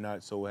lighter,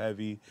 not so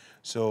heavy.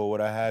 So what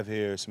I have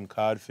here is some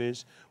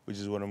codfish, which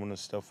is what I'm gonna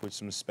stuff with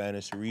some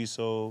Spanish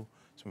chorizo,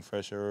 some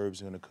fresh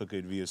herbs. I'm gonna cook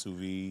it via sous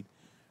vide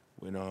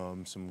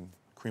with some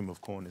cream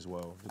of corn as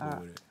well to go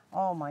with it.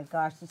 Oh my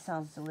gosh, this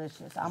sounds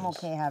delicious. I'm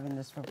okay having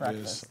this for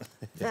breakfast.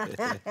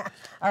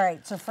 All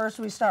right, so first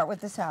we start with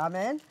the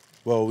salmon.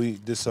 Well,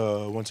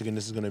 once again,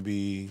 this is gonna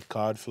be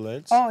cod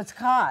fillets. Oh, it's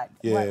cod.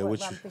 Yeah, I'm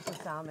thinking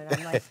salmon.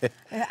 I'm like,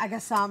 I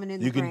got salmon in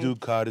the You can brain. do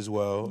cod as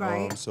well.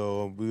 Right.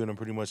 So we're gonna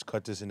pretty much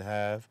cut this in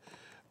half.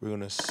 We're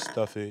gonna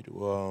stuff it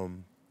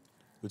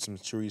with some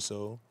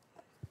chorizo.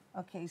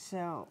 Okay,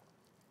 so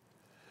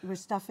we're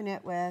stuffing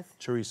it with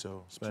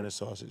chorizo, Spanish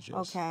sausage.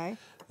 Yes. Okay.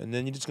 And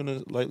then you're just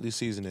gonna lightly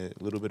season it.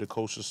 A little bit of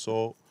kosher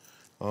salt,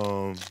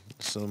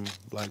 some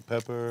black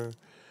pepper.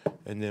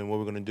 And then what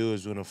we're gonna do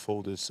is we're gonna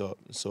fold this up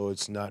so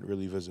it's not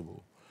really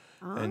visible.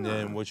 And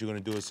then what you're gonna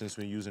do is, since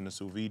we're using a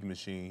sous vide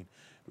machine,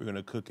 we're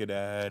gonna cook it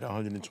at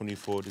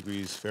 124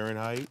 degrees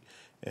Fahrenheit.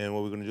 And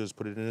what we're gonna do is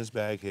put it in this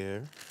bag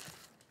here.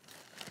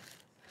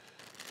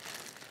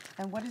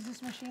 And what is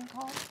this machine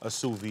called? A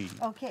sous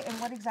vide. Okay, and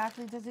what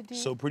exactly does it do?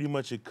 So pretty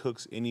much it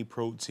cooks any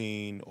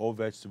protein or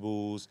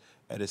vegetables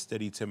at a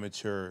steady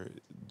temperature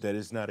that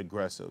is not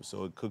aggressive.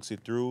 So it cooks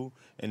it through,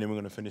 and then we're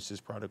gonna finish this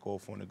product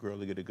off on the grill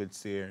to get a good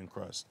sear and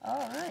crust. All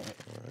right.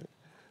 All right.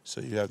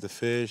 So you have the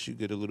fish, you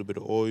get a little bit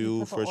of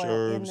oil, fresh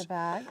herbs. In the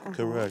bag.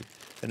 Correct.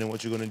 And then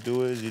what you're gonna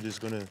do is you're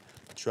just gonna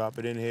drop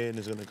it in here, and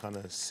it's gonna kind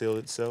of seal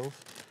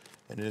itself,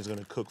 and then it's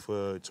gonna cook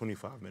for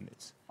 25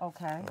 minutes.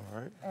 Okay.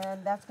 All right.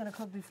 And that's going to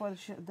cook before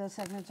the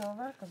segment's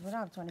over? Because we don't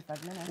have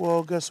 25 minutes.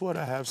 Well, guess what?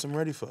 I have some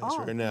ready for us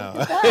right now.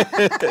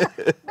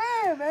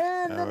 Bam,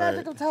 man. The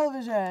magical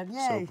television.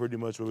 Yay. So pretty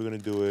much what we're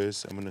going to do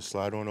is I'm going to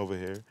slide on over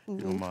here. If you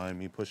don't mind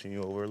me pushing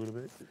you over a little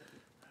bit.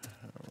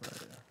 All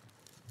right.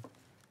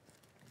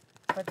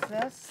 What's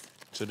this?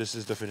 So this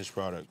is the finished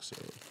product. So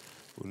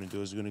what we're going to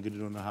do is we're going to get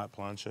it on the hot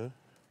plancha.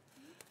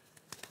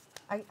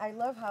 I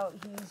love how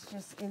he's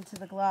just into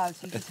the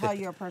gloves. You can tell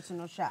you're a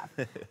personal chef.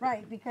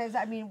 Right, because,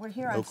 I mean, we're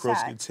here on set. No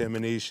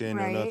cross-contamination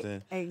or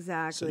nothing.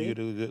 Exactly. So you get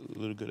a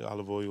little good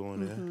olive oil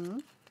on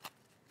there.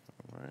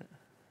 All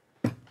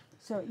right.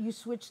 So you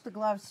switch the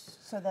gloves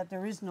so that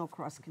there is no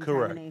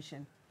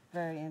cross-contamination.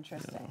 Very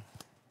interesting.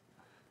 Yeah.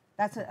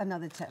 That's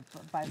another tip,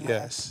 by the way.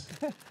 Yes.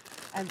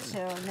 And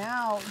so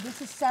now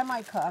this is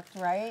semi-cooked,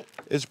 right?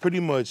 It's pretty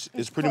much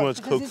cooked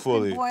fully. It's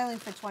been boiling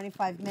for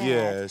 25 minutes.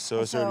 Yeah, so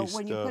it's already So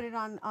when you put it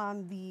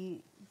on the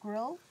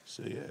grill.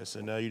 So yeah,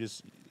 so now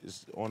it's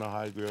on a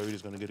high grill. You're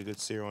just gonna get a good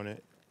sear on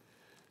it.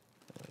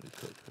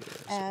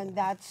 And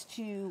that's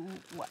to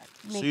what?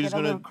 Make so it a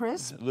little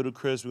crisp. A little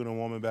crisp. We're gonna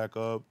warm it back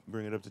up,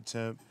 bring it up to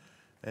temp,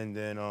 and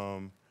then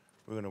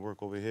we're gonna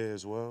work over here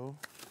as well.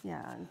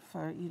 Yeah, and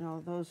for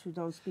those who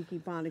don't speak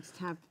Ebonics,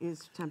 temp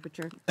is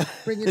temperature.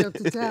 Bring it up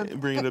to temp.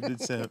 Bring it up to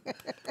temp.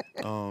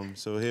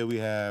 So here we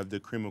have the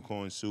cream of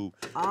corn soup,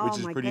 which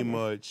is pretty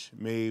much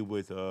made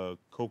with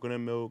coconut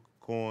milk,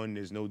 corn.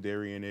 There's no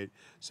dairy in it.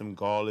 Some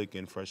garlic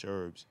and fresh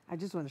herbs. I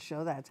just want to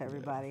show that to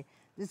everybody. Yeah.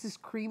 This is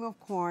cream of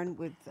corn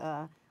with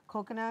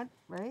coconut,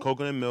 right?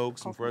 Coconut milk,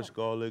 some fresh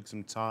garlic,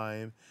 some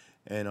thyme,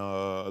 and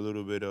a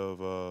little bit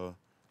of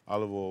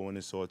olive oil when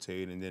it's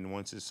sauteed, and then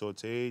once it's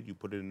sauteed, you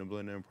put it in the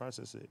blender and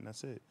process it, and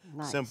that's it.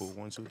 Nice. Simple,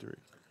 1, 2, 3.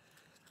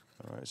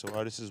 All right, so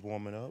while this is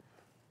warming up.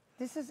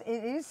 It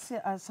is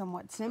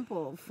somewhat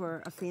simple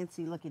for a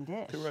fancy looking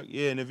dish. Correct,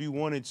 yeah, and if you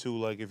wanted to,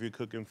 like if you're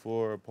cooking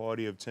for a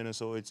party of 10 or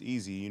so, it's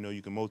easy.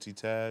 You can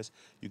multitask.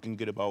 You can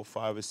get about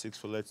 5 or 6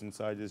 fillets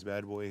inside this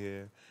bad boy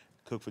here.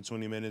 Cook for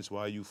 20 minutes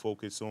while you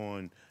focus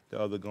on the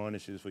other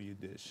garnishes for your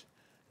dish.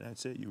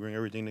 That's it. You bring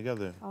everything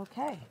together.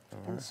 Okay. Right.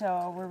 And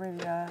so we're ready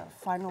to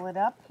final it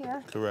up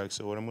here? Correct.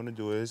 So what I'm going to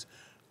do is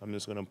I'm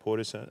just going to pour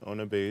this on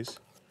the base.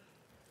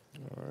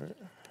 All right.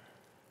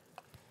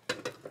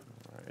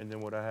 And then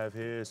what I have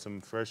here is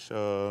some fresh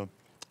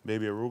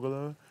baby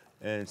arugula.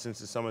 And since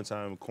it's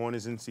summertime, corn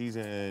is in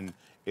season and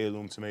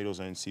heirloom tomatoes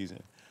are in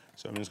season.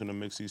 So I'm just going to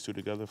mix these two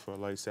together for a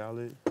light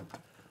salad.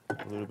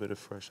 A little bit of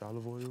fresh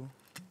olive oil.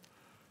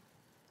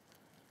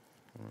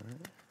 All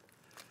right.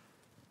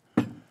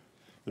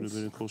 A little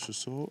bit of kosher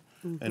salt.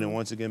 And then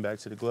once again, back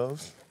to the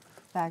gloves.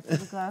 Back to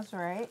the gloves,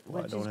 right?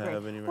 Well, Which I don't is great.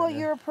 have any right well, now.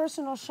 You're a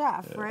personal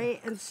chef, right?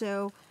 And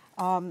so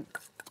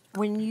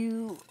when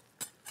you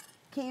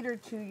cater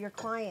to your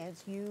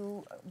clients,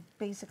 you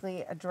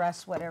basically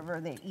address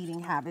whatever their eating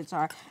habits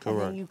are. Correct.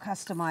 And then you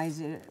customize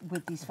it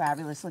with these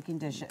fabulous looking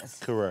dishes.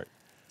 Correct.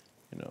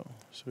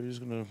 So we're just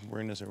going to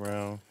bring this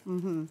around.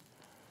 Run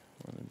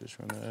the dish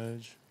on the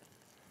edge.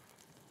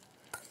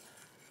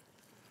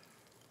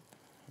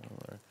 All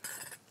right.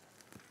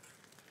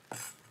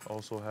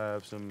 Also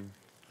have some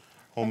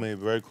Homemade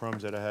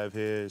breadcrumbs that I have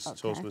here. It's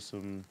toast Okay. with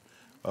some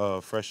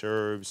fresh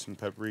herbs, some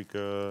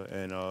paprika,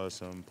 and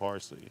some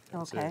parsley.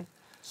 That's Okay. it.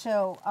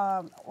 So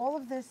all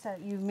of this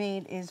that you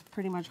made is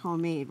pretty much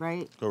homemade,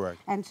 right?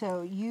 Correct. And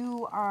so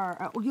you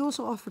are, you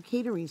also offer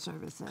catering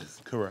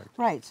services. Correct.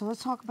 Right, so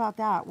let's talk about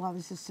that while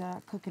this is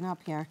cooking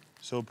up here.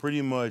 So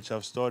pretty much,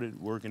 I've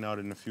started working out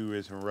in a few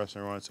different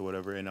restaurants or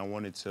whatever, and I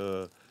wanted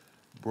to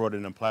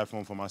broaden a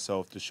platform for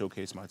myself to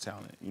showcase my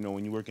talent. You know,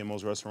 when you work in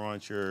most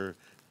restaurants, you're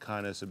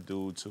kind of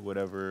subdued to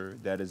whatever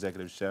that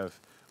executive chef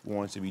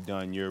wants to be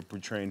done. You're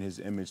portraying his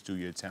image through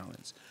your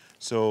talents.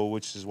 So,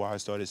 which is why I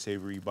started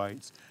Savory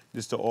Bites,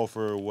 just to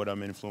offer what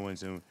I'm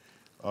influencing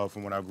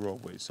from what I grew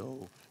up with.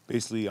 So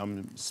basically,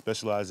 I'm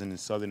specializing in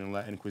Southern and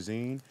Latin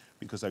cuisine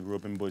because I grew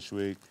up in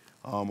Bushwick.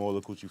 All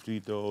the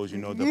cuchifritos, you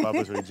know, the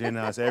papas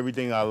rellenas,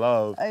 everything I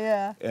love.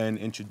 Yeah.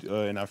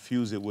 And I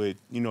fuse it with,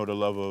 you know, the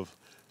love of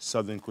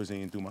Southern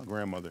cuisine through my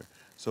grandmother.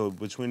 So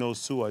between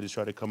those two, I just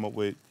try to come up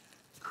with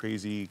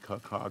crazy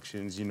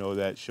concoctions, you know,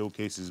 that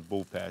showcases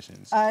both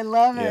passions. I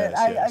love it.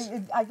 Yes.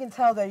 I can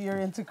tell that you're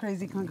into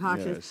crazy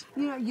concoctions. Yes.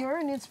 You know, you're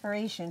an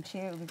inspiration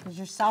too because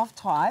you're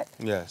self-taught.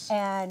 Yes.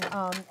 And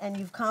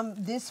you've come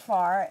this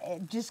far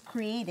just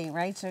creating,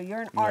 right? So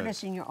you're an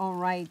artist in your own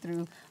right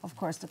through, of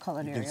course, the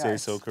culinary You can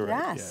arts. say so,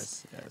 correct.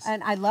 Yes. Yes.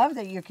 And I love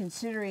that you're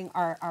considering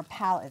our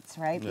palates,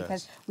 right? Yes.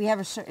 Because we have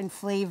a certain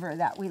flavor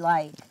that we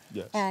like.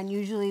 Yes. And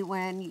usually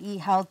when you eat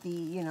healthy,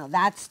 you know,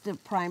 that's the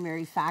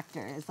primary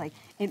factor. It's like,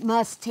 it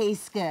must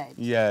taste good.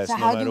 Yes, So no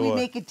how do matter we what.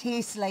 make it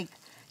taste like,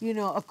 you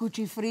know, a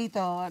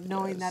cuchifrito,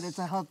 knowing that it's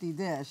a healthy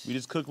dish? We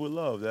just cook with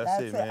love. That's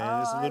That's it, it. man.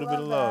 Oh, Just a I little bit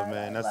of love love, that.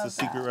 man. I That's the love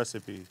secret that.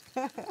 recipe.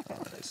 All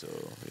right, so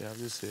we have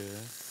this here.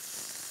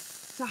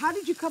 So how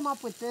did you come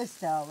up with this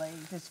though?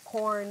 Like this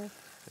corn?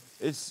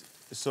 It's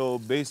so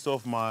based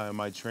off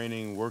my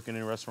training working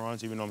in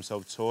restaurants, even though I'm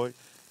self-taught,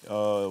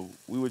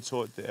 we were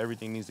taught that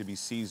everything needs to be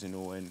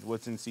seasonal, and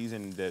what's in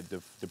season, that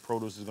the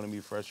produce is going to be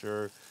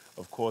fresher.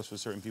 Of course, for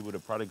certain people, the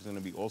product is going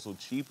to be also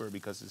cheaper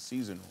because it's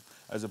seasonal,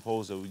 as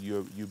opposed to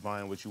you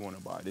buying what you want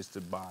to buy. It's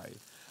to buy.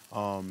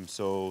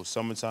 So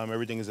summertime,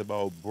 everything is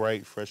about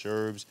bright, fresh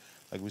herbs.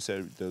 Like we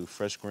said, the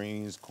fresh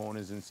greens, corn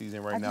is in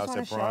season right now. I just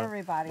want to show prime.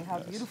 everybody how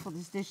beautiful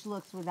this dish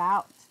looks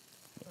without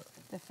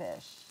the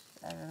fish.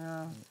 I don't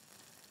know.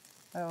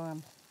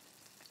 Oh,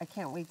 I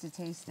can't wait to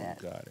taste it.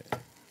 Got it.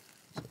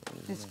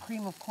 This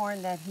cream of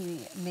corn that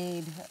he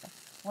made.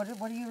 What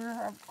are you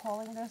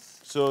calling this?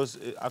 So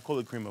I call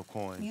it cream of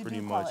corn, You pretty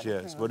do call much, it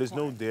yes. cream But of there's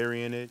no corn.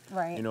 dairy in it.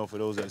 Right. You know, for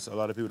those that a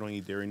lot of people don't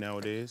eat dairy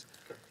nowadays.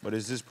 But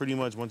it's just pretty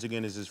much, once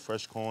again, it's just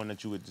fresh corn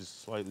that you would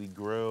just slightly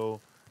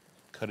grill,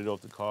 cut it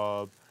off the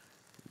cob,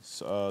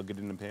 get it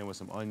in the pan with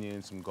some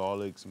onions, some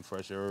garlic, some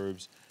fresh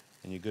herbs,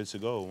 and you're good to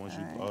go once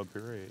you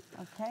puree it.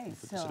 Okay,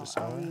 Put this to the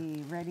so are side.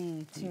 we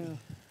ready to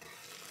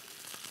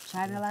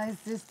channelize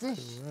this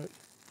dish? Correct.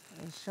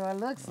 It sure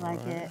looks like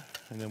All right. it.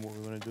 And then what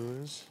we're gonna do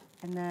is,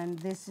 And then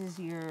this is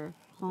your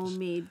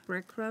homemade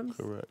breadcrumbs.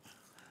 correct,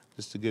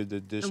 just to give the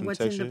dish And some what's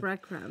texture. in the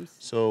breadcrumbs?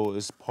 So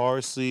it's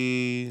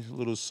parsley, a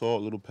little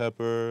salt, a little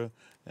pepper,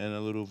 and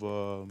a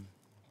little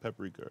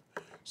paprika.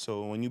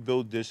 So when you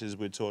build dishes,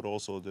 we're taught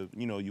also that,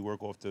 you know, you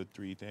work off the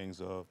three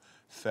things of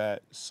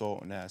fat,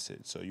 salt, and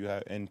acid. So you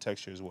have, and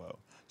texture as well.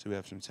 So we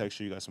have some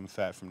texture, you got some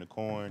fat from the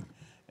corn,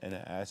 and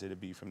the acid to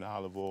be from the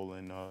olive oil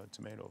and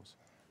tomatoes.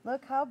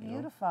 Look how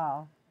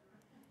beautiful.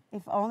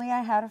 If only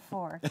I had a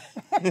fork.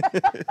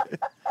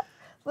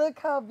 Look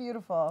how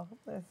beautiful.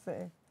 Let's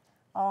see.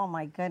 Oh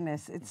my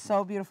goodness, it's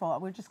so beautiful.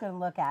 We're just gonna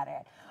look at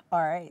it.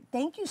 All right,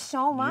 thank you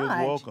so much.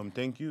 You're welcome,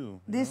 thank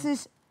you. This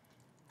is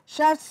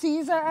Chef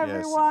Ceasar,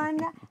 everyone.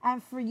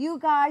 And for you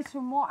guys,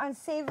 for more on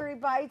Savory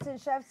Bites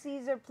and Chef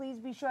Ceasar, please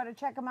be sure to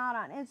check him out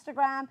on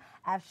Instagram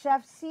at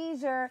Chef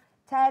Ceasar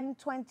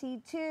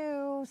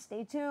 1022.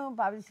 Stay tuned.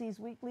 Bobby C's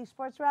Weekly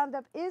Sports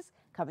Roundup is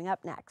coming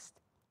up next.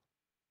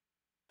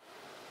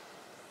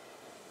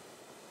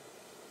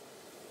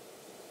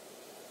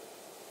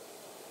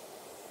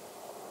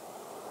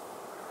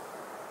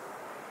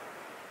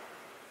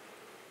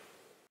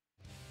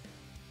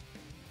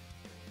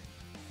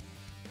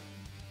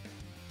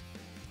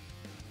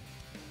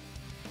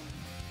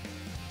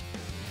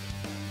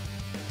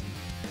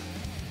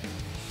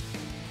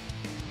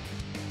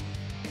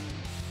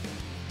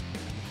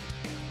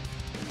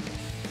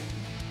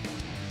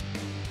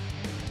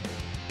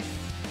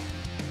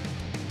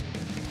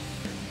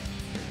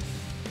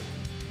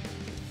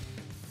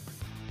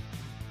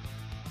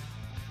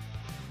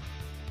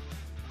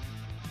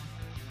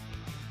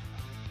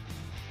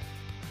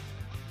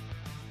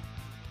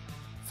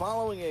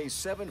 Following a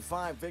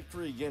 7-5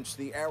 victory against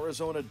the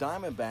Arizona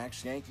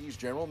Diamondbacks, Yankees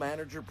general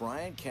manager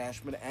Brian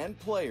Cashman and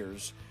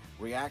players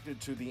reacted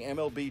to the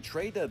MLB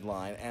trade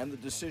deadline and the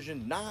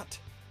decision not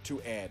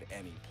to add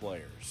any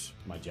players.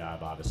 My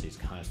job, obviously, is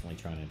constantly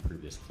trying to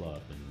improve this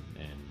club,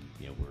 and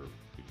you know, we're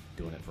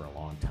doing it for a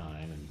long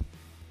time, and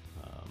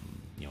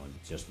you know,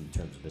 just in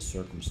terms of the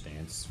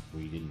circumstance,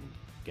 we didn't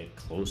get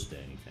close to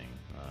anything,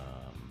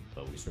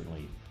 but we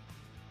certainly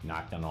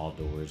knocked on all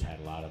doors, had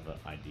a lot of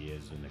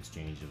ideas and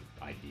exchange of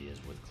ideas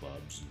with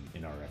clubs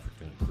in our effort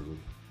to improve.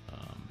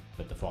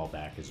 But the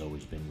fallback has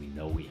always been, we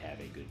know we have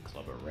a good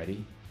club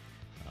already,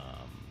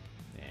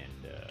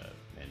 and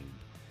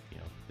you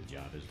know, the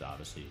job is to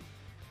obviously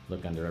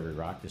look under every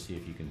rock to see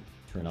if you can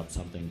turn up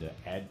something to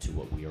add to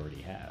what we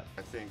already have.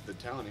 I think the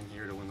talent in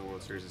here to win the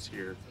World Series is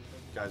here.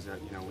 Guys that,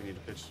 you know, we need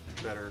to pitch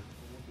better,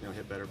 you know,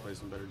 hit better, play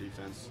some better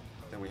defense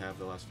than we have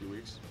the last few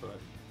weeks. But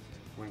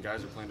when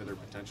guys are playing to their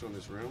potential in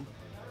this room,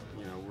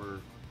 you know,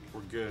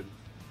 we're good,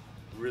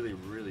 really,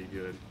 really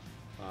good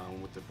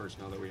with the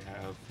personnel that we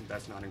have.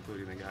 That's not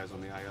including the guys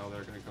on the IL that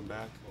are going to come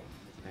back,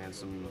 and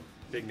some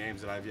big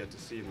names that I've yet to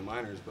see in the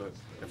minors, but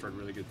I've heard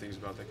really good things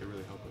about that could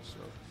really help us. So,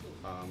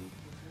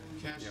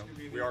 you know,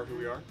 we are who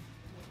we are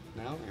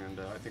now, and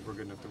I think we're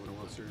good enough to win a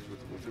World Series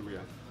with who we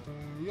have.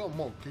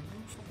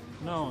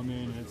 No, I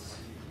mean, it's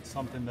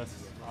something that's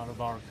out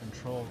of our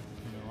control.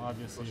 You know,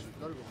 obviously,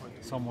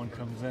 if someone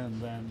comes in,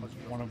 then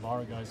one of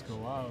our guys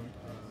go out.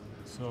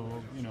 So,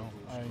 you know,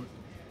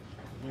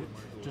 we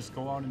just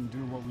go out and do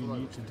what we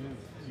need to do.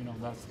 You know,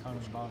 that's kind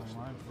of the bottom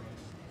line for us.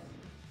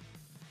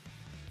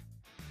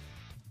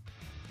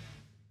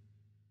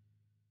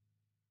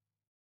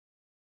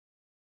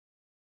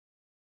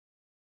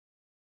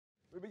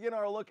 We begin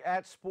our look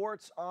at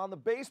sports on the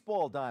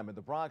baseball diamond.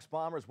 The Bronx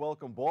Bombers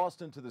welcome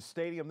Boston to the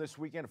stadium this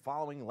weekend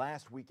following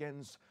last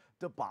weekend's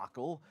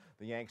debacle.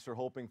 The Yanks are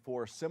hoping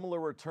for similar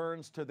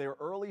returns to their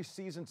early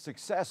season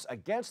success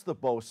against the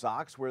Bo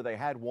Sox, where they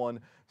had won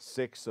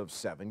 6 of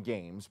 7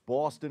 games.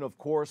 Boston, of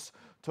course,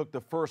 took the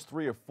first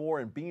 3 of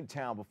 4 in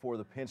Beantown before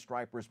the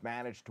Pinstripers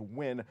managed to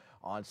win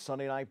on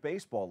Sunday Night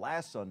Baseball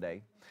last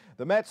Sunday.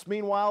 The Mets,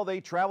 meanwhile, they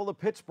travel to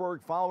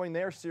Pittsburgh following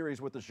their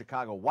series with the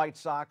Chicago White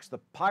Sox. The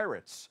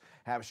Pirates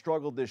have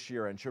struggled this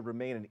year and should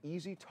remain an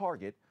easy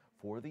target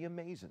for the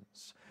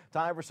Amazons.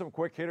 Time for some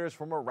quick hitters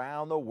from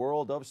around the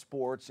world of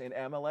sports. In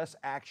MLS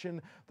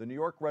action, the New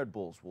York Red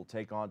Bulls will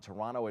take on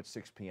Toronto at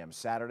 6 p.m.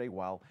 Saturday,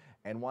 while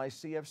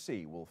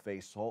NYCFC will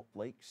face Salt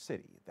Lake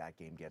City. That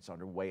game gets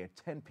underway at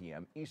 10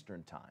 p.m.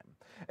 Eastern Time.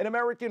 In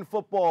American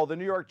football, the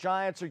New York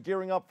Giants are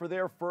gearing up for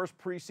their first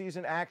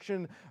preseason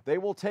action. They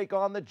will take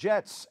on the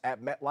Jets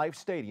at MetLife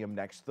Stadium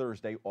next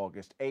Thursday,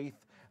 August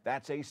 8th.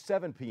 That's a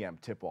 7 p.m.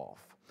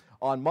 tip-off.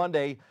 On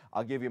Monday,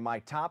 I'll give you my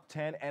top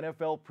 10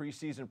 NFL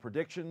preseason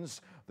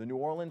predictions. The New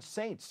Orleans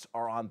Saints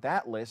are on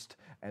that list,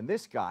 and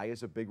this guy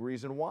is a big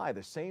reason why.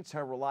 The Saints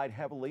have relied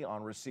heavily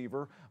on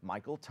receiver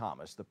Michael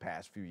Thomas the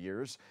past few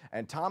years,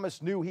 and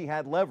Thomas knew he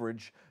had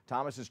leverage.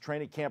 Thomas's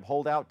training camp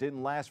holdout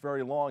didn't last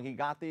very long. He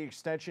got the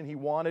extension he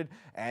wanted,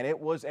 and it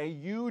was a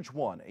huge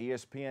one.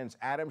 ESPN's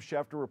Adam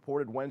Schefter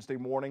reported Wednesday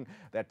morning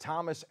that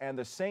Thomas and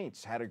the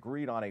Saints had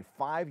agreed on a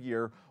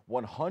 5-year,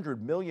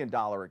 $100 million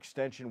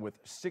extension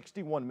with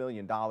 $61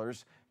 million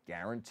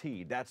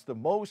guaranteed. That's the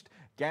most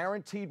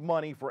guaranteed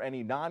money for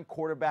any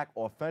non-quarterback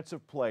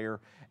offensive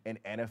player in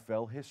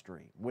NFL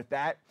history. With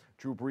that,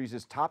 Drew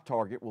Brees' top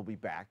target will be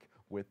back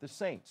with the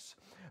Saints.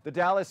 The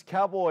Dallas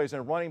Cowboys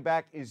and running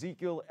back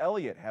Ezekiel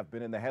Elliott have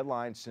been in the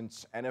headlines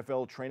since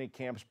NFL training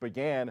camps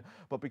began,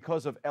 but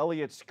because of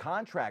Elliott's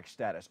contract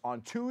status,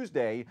 on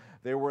Tuesday,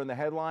 they were in the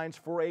headlines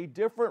for a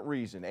different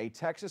reason. A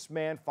Texas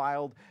man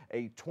filed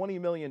a $20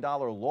 million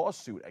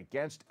lawsuit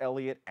against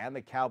Elliott and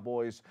the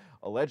Cowboys,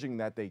 alleging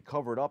that they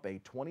covered up a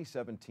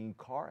 2017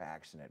 car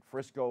accident.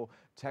 Frisco,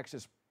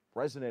 Texas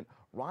resident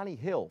Ronnie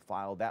Hill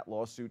filed that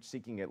lawsuit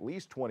seeking at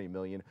least $20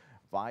 million.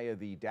 Via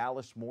the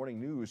Dallas Morning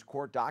News,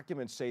 court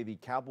documents say the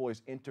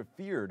Cowboys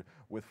interfered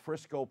with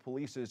Frisco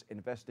police's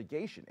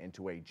investigation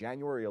into a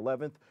January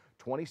 11th,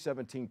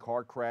 2017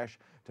 car crash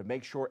to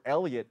make sure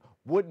Elliott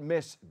wouldn't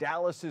miss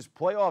Dallas's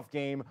playoff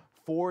game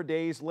 4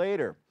 days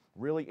later.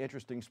 Really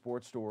interesting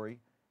sports story,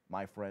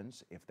 my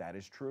friends, if that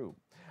is true.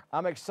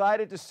 I'm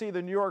excited to see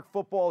the New York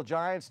Football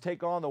Giants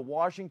take on the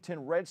Washington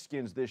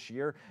Redskins this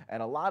year,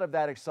 and a lot of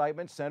that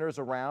excitement centers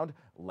around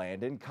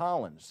Landon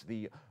Collins.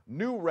 The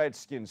new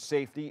Redskins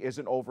safety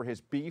isn't over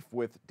his beef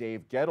with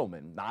Dave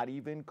Gettleman, not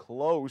even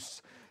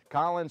close.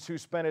 Collins, who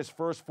spent his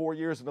first 4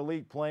 years in the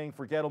league playing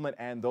for Gettleman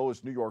and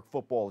those New York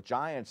Football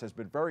Giants, has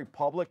been very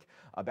public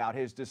about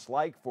his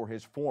dislike for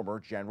his former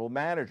general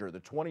manager.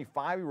 The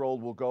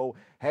 25-year-old will go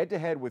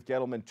head-to-head with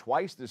Gettleman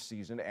twice this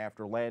season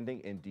after landing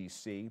in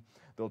D.C.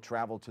 They'll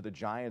travel to the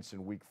Giants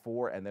in Week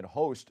 4 and then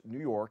host New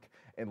York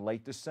in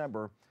late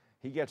December.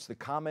 He gets the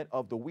comment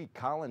of the week.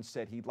 Collins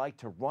said he'd like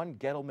to run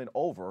Gettleman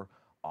over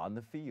on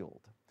the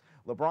field.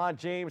 LeBron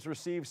James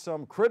received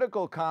some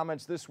critical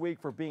comments this week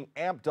for being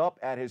amped up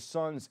at his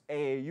son's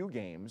AAU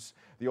games.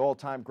 The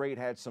all-time great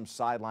had some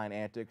sideline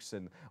antics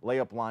and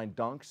layup line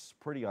dunks.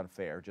 Pretty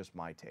unfair, just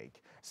my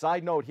take.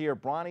 Side note here,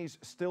 Bronny's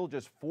still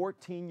just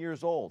 14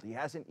 years old. He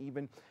hasn't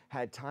even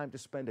had time to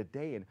spend a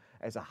day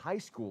as a high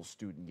school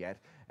student yet,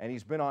 and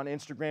he's been on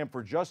Instagram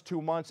for just 2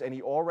 months, and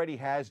he already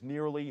has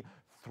nearly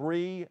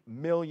 3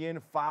 million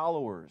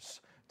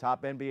followers.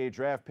 Top NBA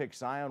draft pick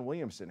Zion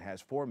Williamson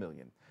has 4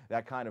 million.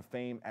 That kind of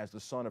fame as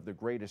the son of the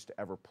greatest to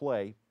ever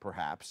play,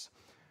 perhaps.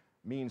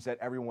 means that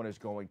everyone is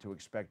going to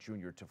expect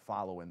Junior to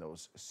follow in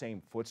those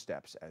same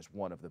footsteps as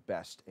one of the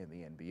best in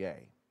the NBA.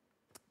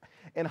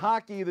 In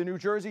hockey, the New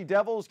Jersey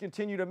Devils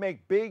continue to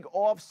make big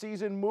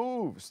offseason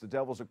moves. The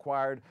Devils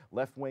acquired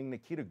left wing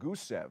Nikita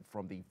Gusev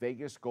from the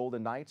Vegas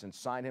Golden Knights and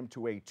signed him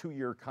to a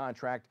 2-year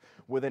contract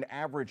with an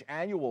average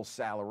annual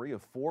salary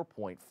of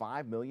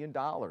 $4.5 million.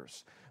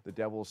 The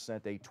Devils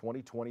sent a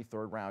 2020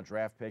 third-round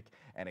draft pick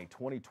and a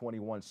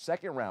 2021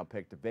 second-round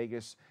pick to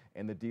Vegas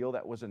in the deal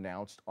that was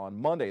announced on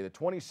Monday. The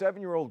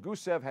 27-year-old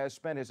Gusev has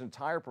spent his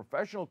entire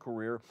professional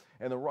career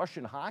in the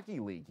Russian Hockey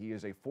League. He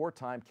is a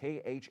 4-time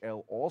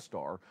KHL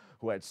All-Star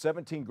who had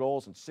 17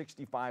 goals and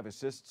 65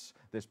 assists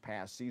this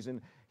past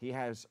season. He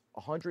has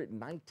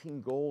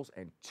 119 goals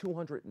and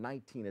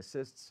 219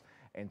 assists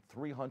and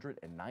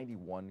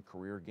 391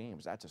 career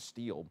games. That's a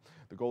steal.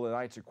 The Golden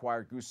Knights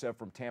acquired Gusev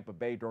from Tampa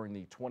Bay during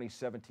the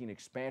 2017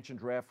 expansion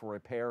draft for a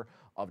pair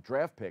of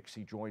draft picks.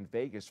 He joined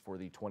Vegas for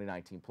the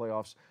 2019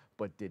 playoffs,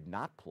 but did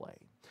not play.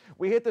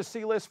 We hit the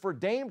C list for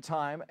Dame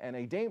time, and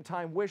a Dame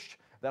time wish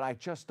that I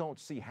just don't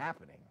see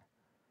happening.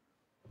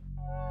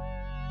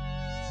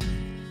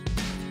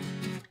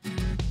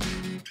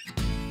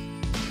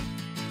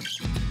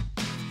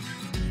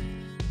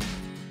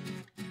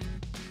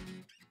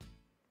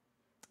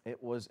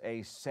 It was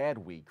a sad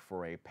week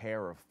for a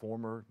pair of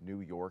former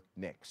New York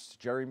Knicks.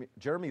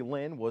 Jeremy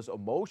Lin was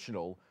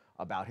emotional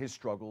about his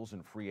struggles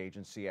in free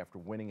agency after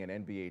winning an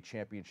NBA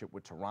championship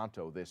with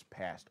Toronto this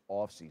past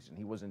offseason.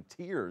 He was in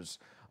tears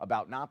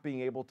about not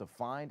being able to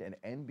find an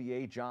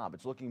NBA job.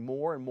 It's looking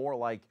more and more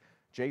like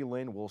Jay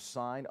Lin will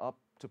sign up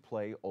to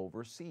play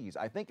overseas.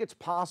 I think it's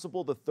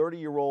possible the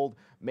 30-year-old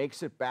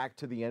makes it back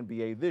to the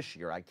NBA this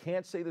year. I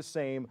can't say the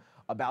same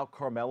about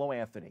Carmelo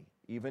Anthony,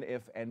 even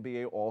if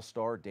NBA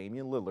All-Star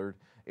Damian Lillard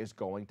is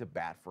going to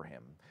bat for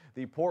him.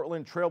 The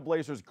Portland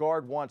Trailblazers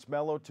guard wants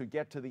Melo to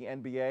get to the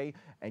NBA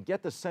and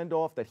get the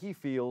send-off that he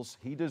feels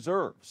he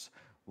deserves.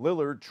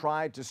 Lillard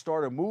tried to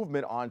start a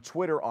movement on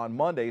Twitter on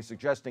Monday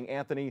suggesting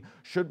Anthony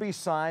should be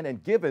signed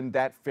and given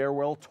that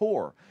farewell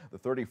tour. The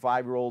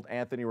 35-year-old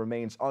Anthony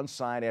remains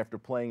unsigned after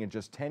playing in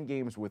just 10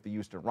 games with the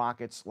Houston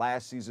Rockets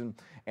last season.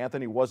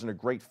 Anthony wasn't a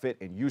great fit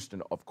in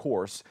Houston, of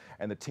course,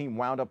 and the team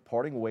wound up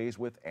parting ways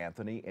with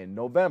Anthony in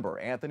November.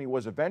 Anthony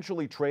was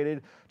eventually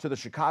traded to the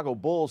Chicago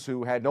Bulls,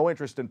 who had no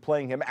interest in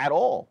playing him at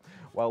all.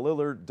 While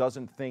Lillard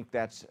doesn't think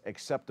that's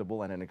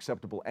acceptable and an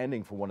acceptable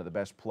ending for one of the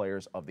best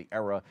players of the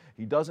era,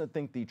 he doesn't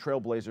think the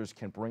Trailblazers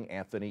can bring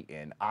Anthony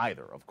in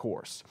either, of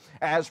course.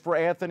 As for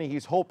Anthony,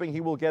 he's hoping he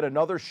will get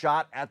another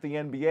shot at the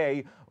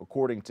NBA,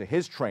 according to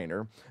his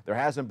trainer. There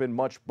hasn't been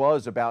much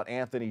buzz about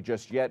Anthony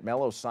just yet.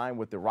 Melo signed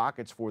with the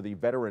Rockets for the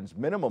veterans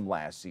minimum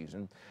last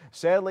season.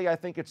 Sadly, I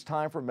think it's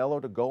time for Melo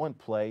to go and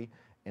play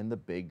in the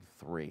Big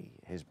Three.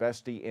 His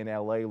bestie in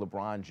LA,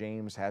 LeBron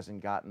James,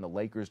 hasn't gotten the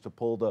Lakers to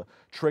pull the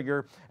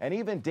trigger, and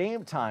even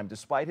Dame Time,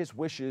 despite his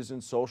wishes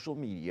in social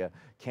media,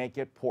 can't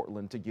get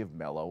Portland to give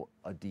Melo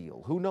a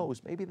deal. Who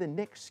knows, maybe the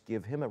Knicks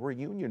give him a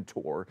reunion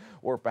tour,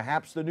 or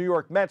perhaps the New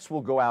York Mets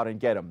will go out and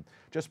get him,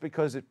 just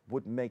because it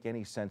wouldn't make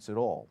any sense at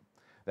all.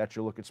 That's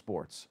your look at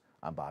sports.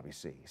 I'm Bobby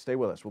C. Stay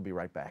with us. We'll be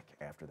right back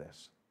after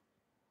this.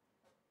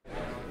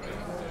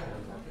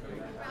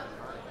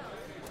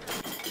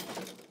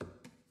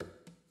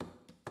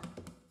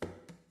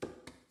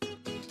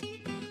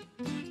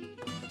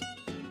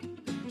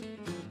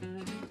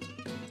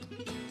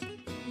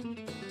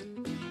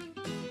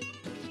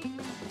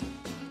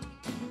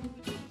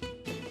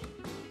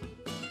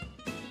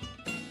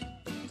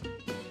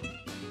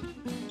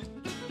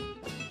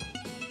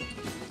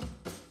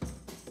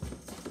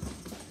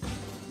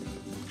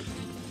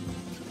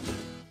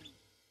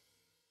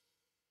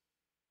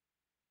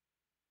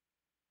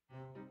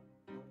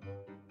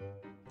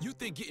 You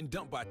think getting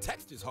dumped by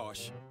text is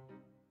harsh?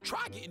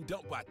 Try getting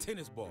dumped by a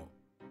tennis ball.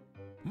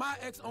 My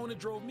ex-owner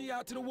drove me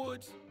out to the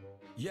woods,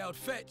 yelled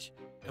fetch,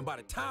 and by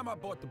the time I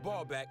brought the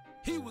ball back,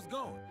 he was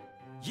gone.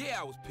 Yeah,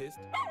 I was pissed.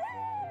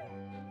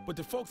 But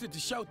the folks at the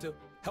shelter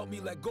helped me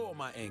let go of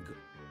my anger.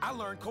 I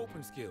learned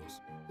coping skills,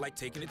 like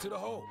taking it to the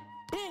hole.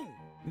 Boom!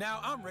 Now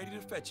I'm ready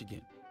to fetch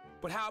again.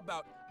 But how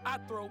about I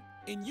throw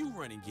and you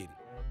run and get it?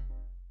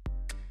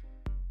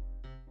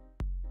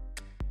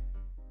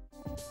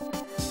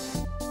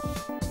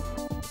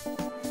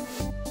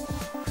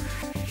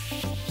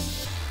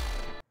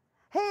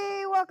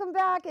 Hey, welcome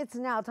back. It's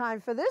now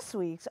time for this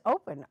week's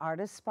Open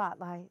Artist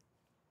Spotlight.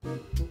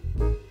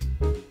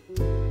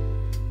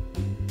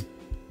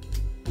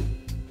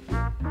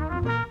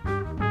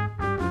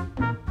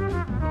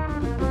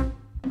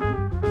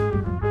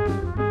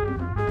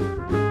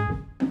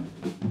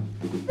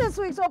 This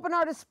week's Open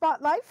Artist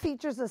Spotlight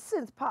features a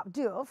synth pop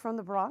duo from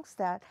the Bronx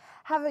that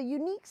have a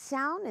unique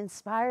sound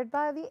inspired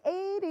by the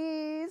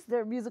 80s.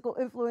 Their musical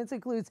influence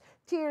includes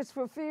Tears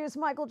for Fears,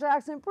 Michael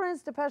Jackson,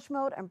 Prince, Depeche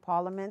Mode, and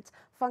Parliament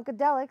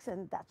Funkadelics,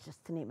 and that's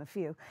just to name a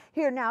few.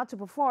 Here now to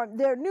perform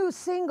their new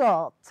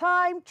single,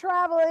 Time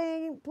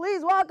Traveling.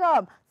 Please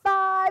welcome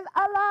Five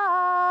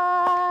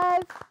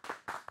Alive.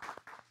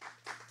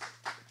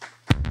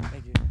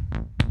 Thank you.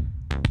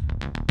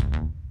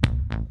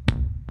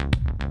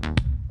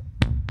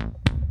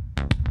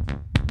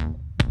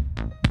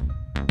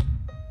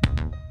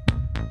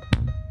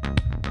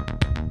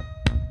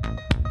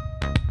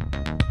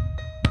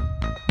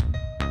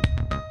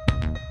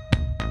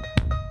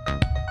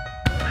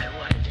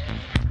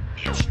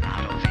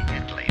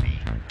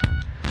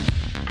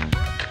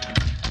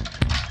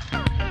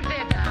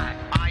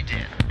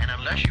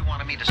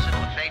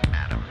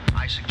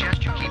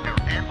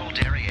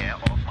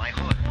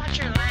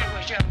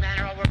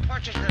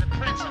 marches to the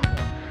principal.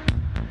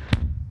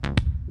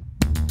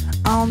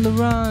 On the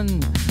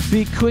run,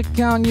 be quick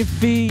on your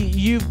feet,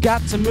 you've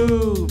got to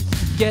move.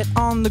 Get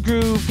on the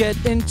groove, get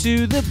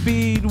into the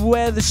beat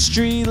where the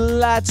street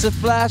lights are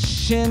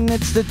flashing.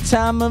 It's the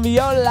time of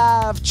your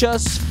life,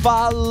 just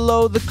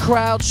follow the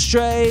crowd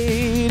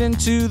straight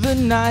into the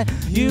night.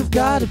 You've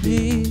gotta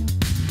be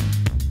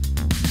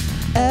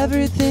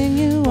everything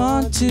you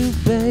want to,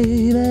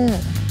 baby.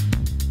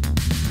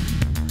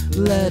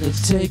 Let it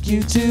take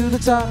you to the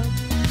top.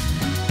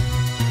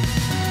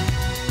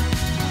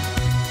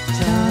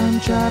 Time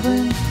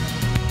traveling.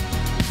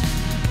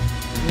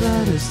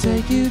 Let us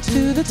take you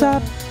to the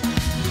top.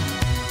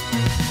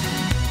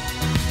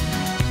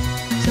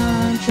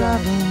 Time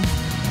traveling.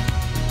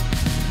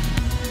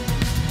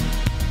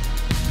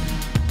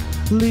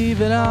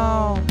 Leave it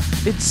all,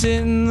 it's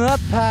in the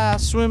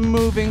past. We're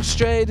moving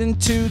straight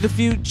into the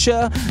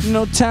future.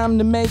 No time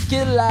to make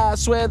it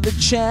last. Where the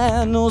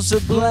channels are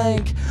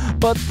blank,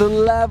 but the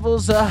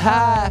levels are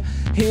high.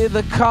 Hear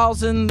the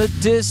calls in the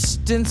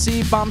distance,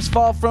 see bombs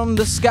fall from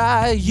the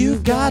sky.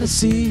 You've gotta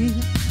see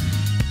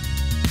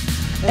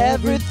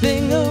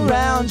everything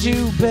around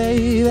you,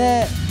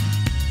 baby.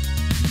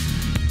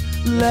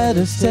 Let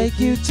us take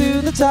you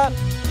to the top.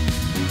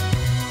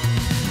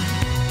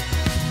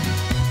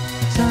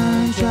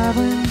 Time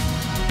traveling.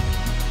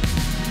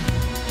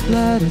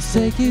 Let us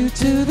take you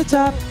to the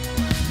top.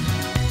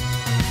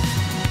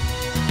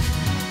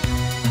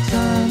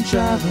 Time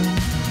traveling.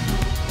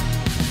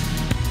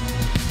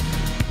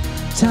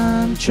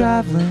 Time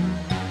traveling.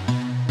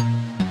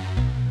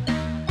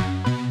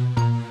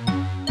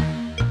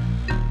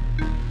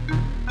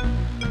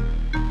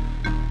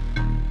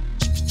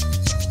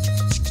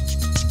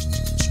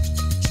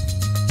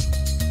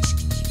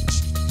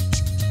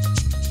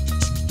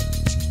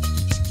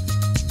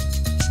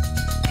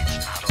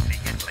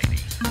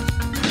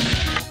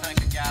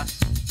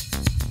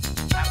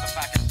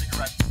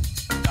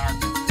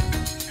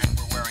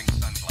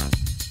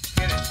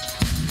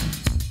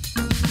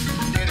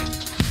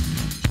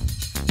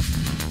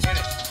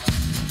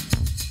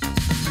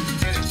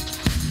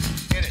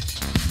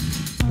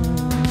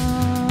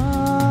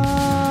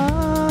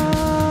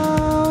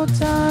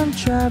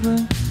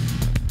 Traveling.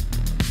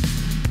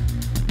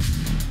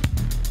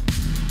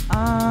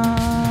 Oh,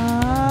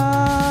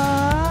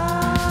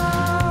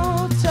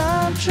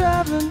 time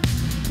traveling.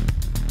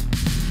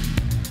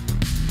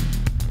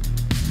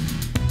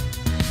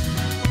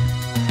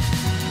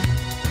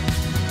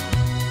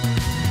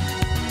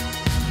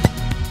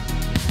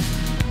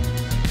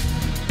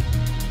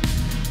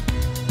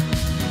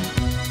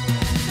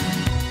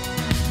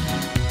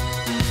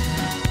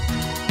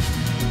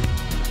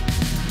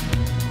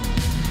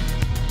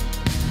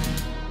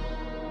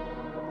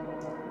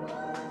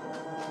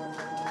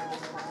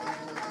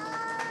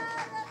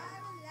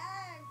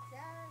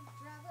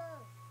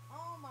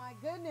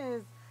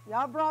 Goodness,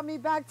 y'all brought me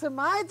back to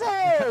my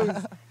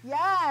days.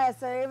 Yes,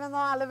 even though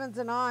I live in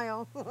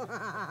denial.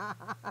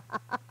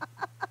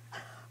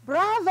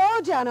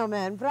 Bravo,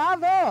 gentlemen,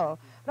 bravo.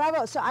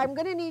 Bravo. So I'm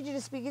going to need you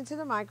to speak into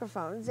the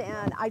microphones,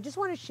 and I just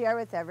want to share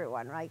with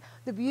everyone, right,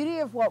 the beauty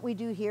of what we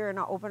do here in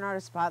our Open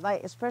Artist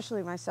Spotlight,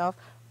 especially myself.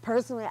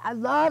 Personally, I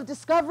love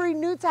discovering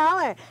new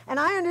talent, and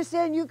I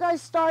understand you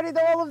guys started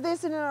all of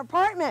this in an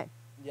apartment.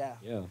 Yeah.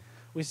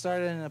 We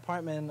started in an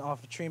apartment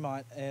off of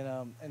Tremont,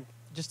 and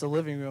just a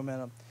living room,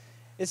 and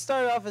it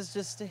started off as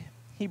just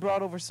he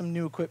brought over some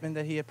new equipment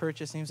that he had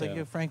purchased, and he was like,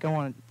 "Yo, Frank, I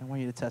want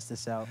you to test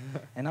this out."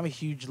 And I'm a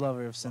huge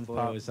lover of synth Boy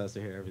pop. always has to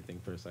hear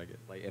everything for a second.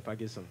 Like if I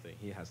get something,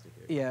 he has to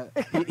hear it.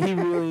 Yeah, he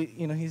really,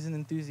 he's an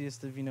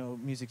enthusiast of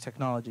music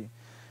technology,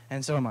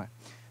 and so am I.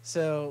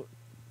 So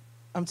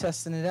I'm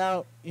testing it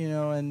out,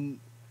 and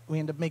we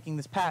end up making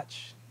this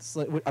patch. It's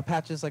like, a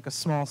patch is like a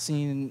small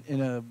scene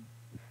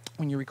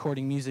when you're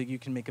recording music, you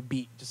can make a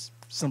beat just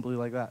simply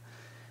like that.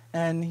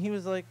 And he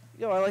was like,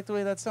 "Yo, I like the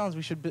way that sounds.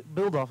 We should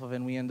build off of it."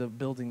 And we ended up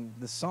building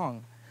this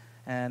song.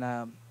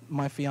 And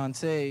my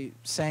fiance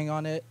sang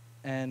on it,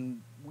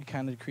 and we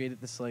kind of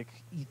created this like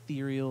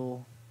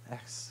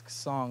ethereal-esque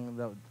song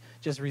that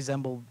just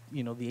resembled,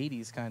 the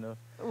 80s kind of.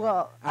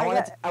 Well,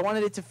 I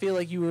wanted it to feel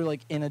like you were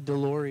like in a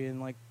DeLorean,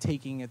 like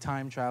taking a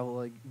time travel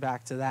like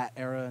back to that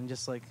era, and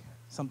just like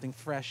something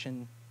fresh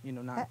and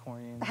not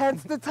corny.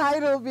 Hence the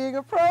title being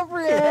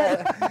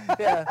appropriate.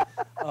 Yeah.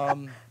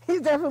 He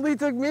definitely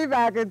took me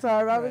back in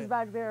time. I was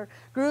back there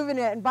grooving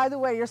it. And by the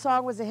way, your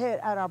song was a hit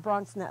at our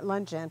BronxNet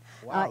luncheon.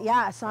 Wow.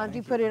 Yeah,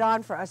 Sanji put it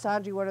on for us.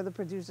 Sanji, one of the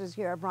producers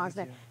here at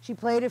BronxNet, she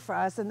played it for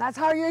us, and that's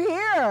how you're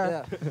here.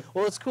 Yeah.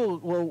 Well, it's cool.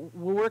 Well,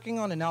 we're working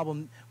on an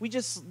album.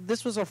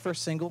 This was our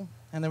first single,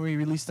 and then we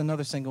released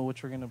another single,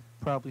 which we're going to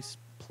probably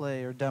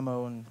play or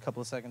demo in a couple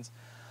of seconds.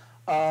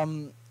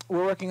 We're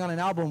working on an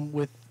album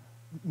with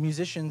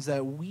musicians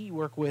that we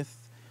work with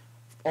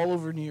all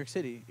over New York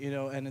City,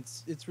 and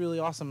it's really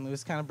awesome. It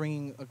was kind of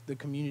bringing the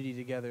community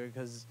together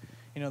because,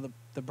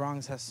 the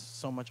Bronx has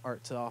so much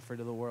art to offer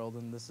to the world,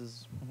 and this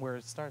is where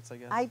it starts, I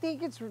guess. I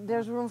think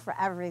there's room for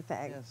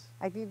everything. Yes.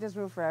 I think there's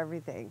room for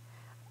everything.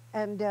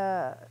 And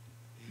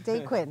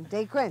Daquan.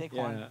 Yeah,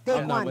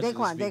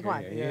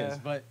 Daquan. He is,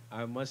 but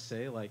I must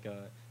say, like,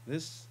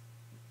 this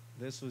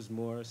was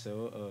more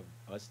so of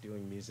us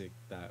doing music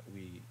that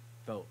we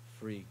felt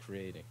free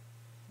creating,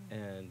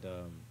 and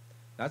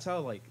that's how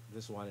like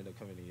this wanted to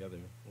come together.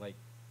 Like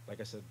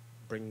I said,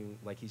 bringing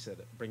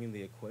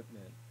the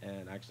equipment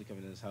and actually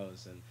coming to his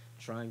house and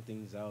trying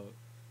things out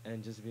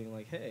and just being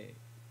like, hey,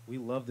 we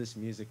love this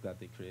music that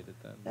they created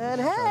then. And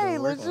hey,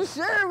 let's just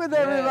share it with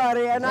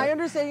everybody. And I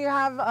understand you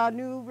have a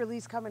new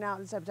release coming out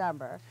in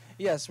September.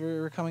 Yes,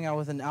 we're coming out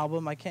with an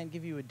album. I can't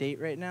give you a date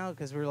right now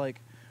because we're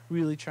like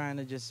really trying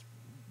to just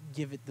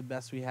give it the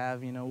best we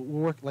have. You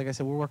know, like I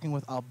said, we're working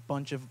with a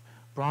bunch of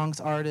Bronx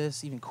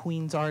artists, even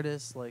Queens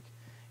artists, like,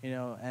 you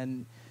know,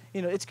 and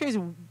you know, it's crazy.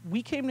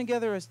 We came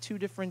together as two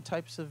different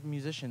types of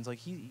musicians. Like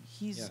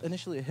he's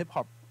initially a hip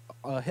hop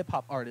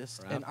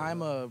artist, and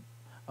I'm a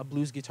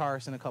blues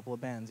guitarist in a couple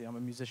of bands. You know, I'm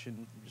a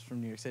musician just from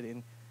New York City,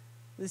 and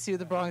let's see what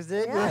the Bronx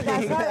did. Yeah,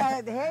 that's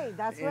what, hey,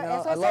 that's what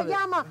eso se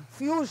llama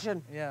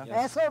fusion. Yeah.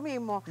 Eso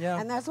mismo. Yeah.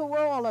 And that's what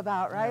we're all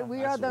about, right? Yeah.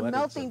 We are the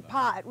melting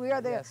pot. We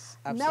are the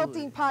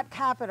melting pot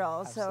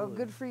capital. So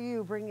good for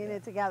you bringing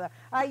it together.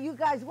 All right, you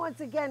guys, once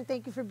again,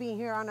 thank you for being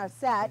here on our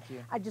set.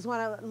 I just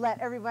want to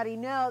let everybody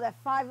know that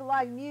Five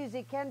Alive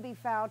Music can be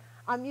found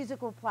on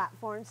musical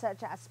platforms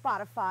such as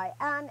Spotify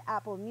and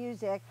Apple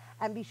Music.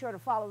 And be sure to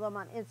follow them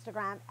on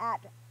Instagram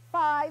at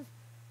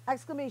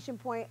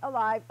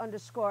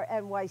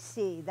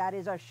 5_alive_NYC. That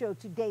is our show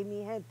today,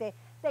 mi gente.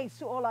 Thanks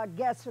to all our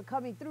guests for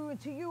coming through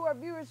and to you, our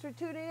viewers, for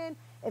tuning in.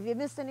 If you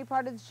missed any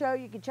part of the show,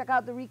 you can check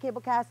out the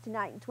Recablecast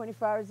tonight and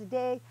 24 hours a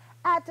day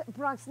at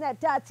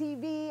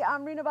BronxNet.tv.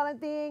 I'm Rhina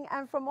Valentin,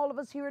 and from all of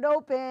us here at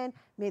Open,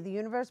 may the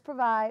universe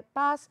provide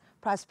paz,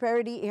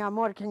 prosperity, and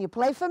amor. Can you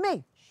play for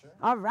me? Sure.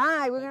 All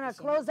right, we're going to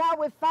close out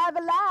with Five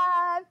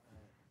Alive.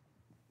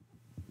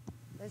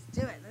 Let's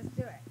do it. Let's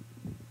do it.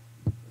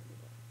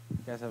 You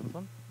guys having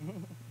fun?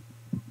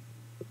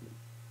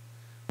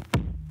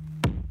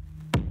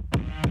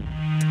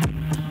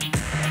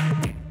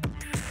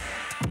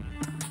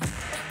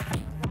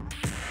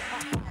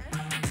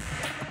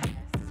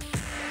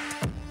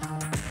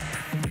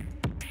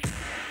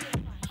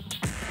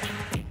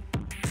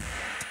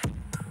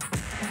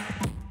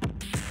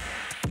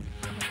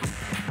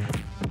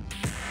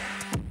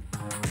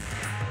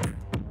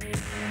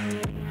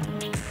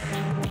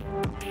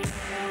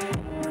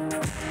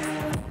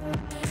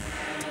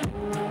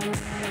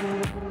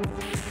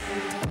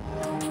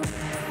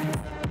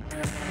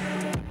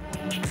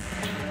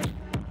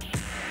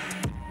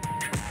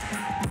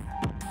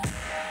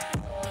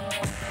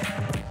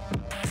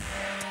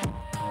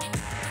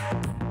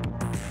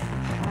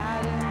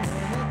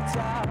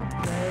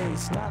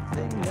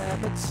 Nothing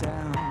ever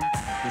sound.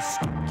 The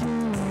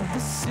squeaking of the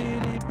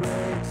city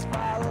brakes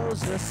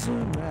follows us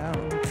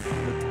around.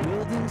 The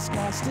buildings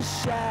cast a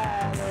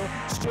shadow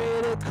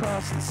straight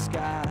across the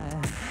sky.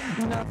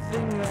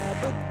 Nothing there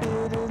but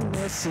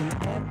bitterness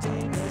and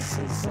emptiness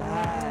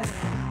inside.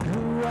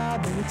 Who are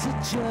they to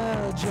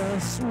judge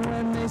us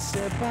when they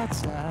step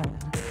outside?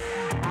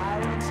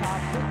 Out on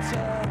top the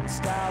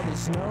turnstile,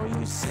 there's no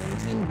use in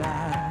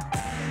denial.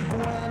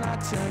 When I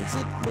turn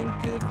to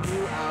think of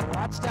you, I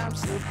watch time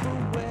slip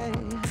away.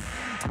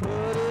 Put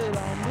it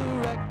on the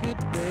record,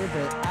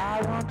 baby,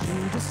 I want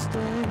you to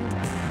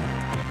stay.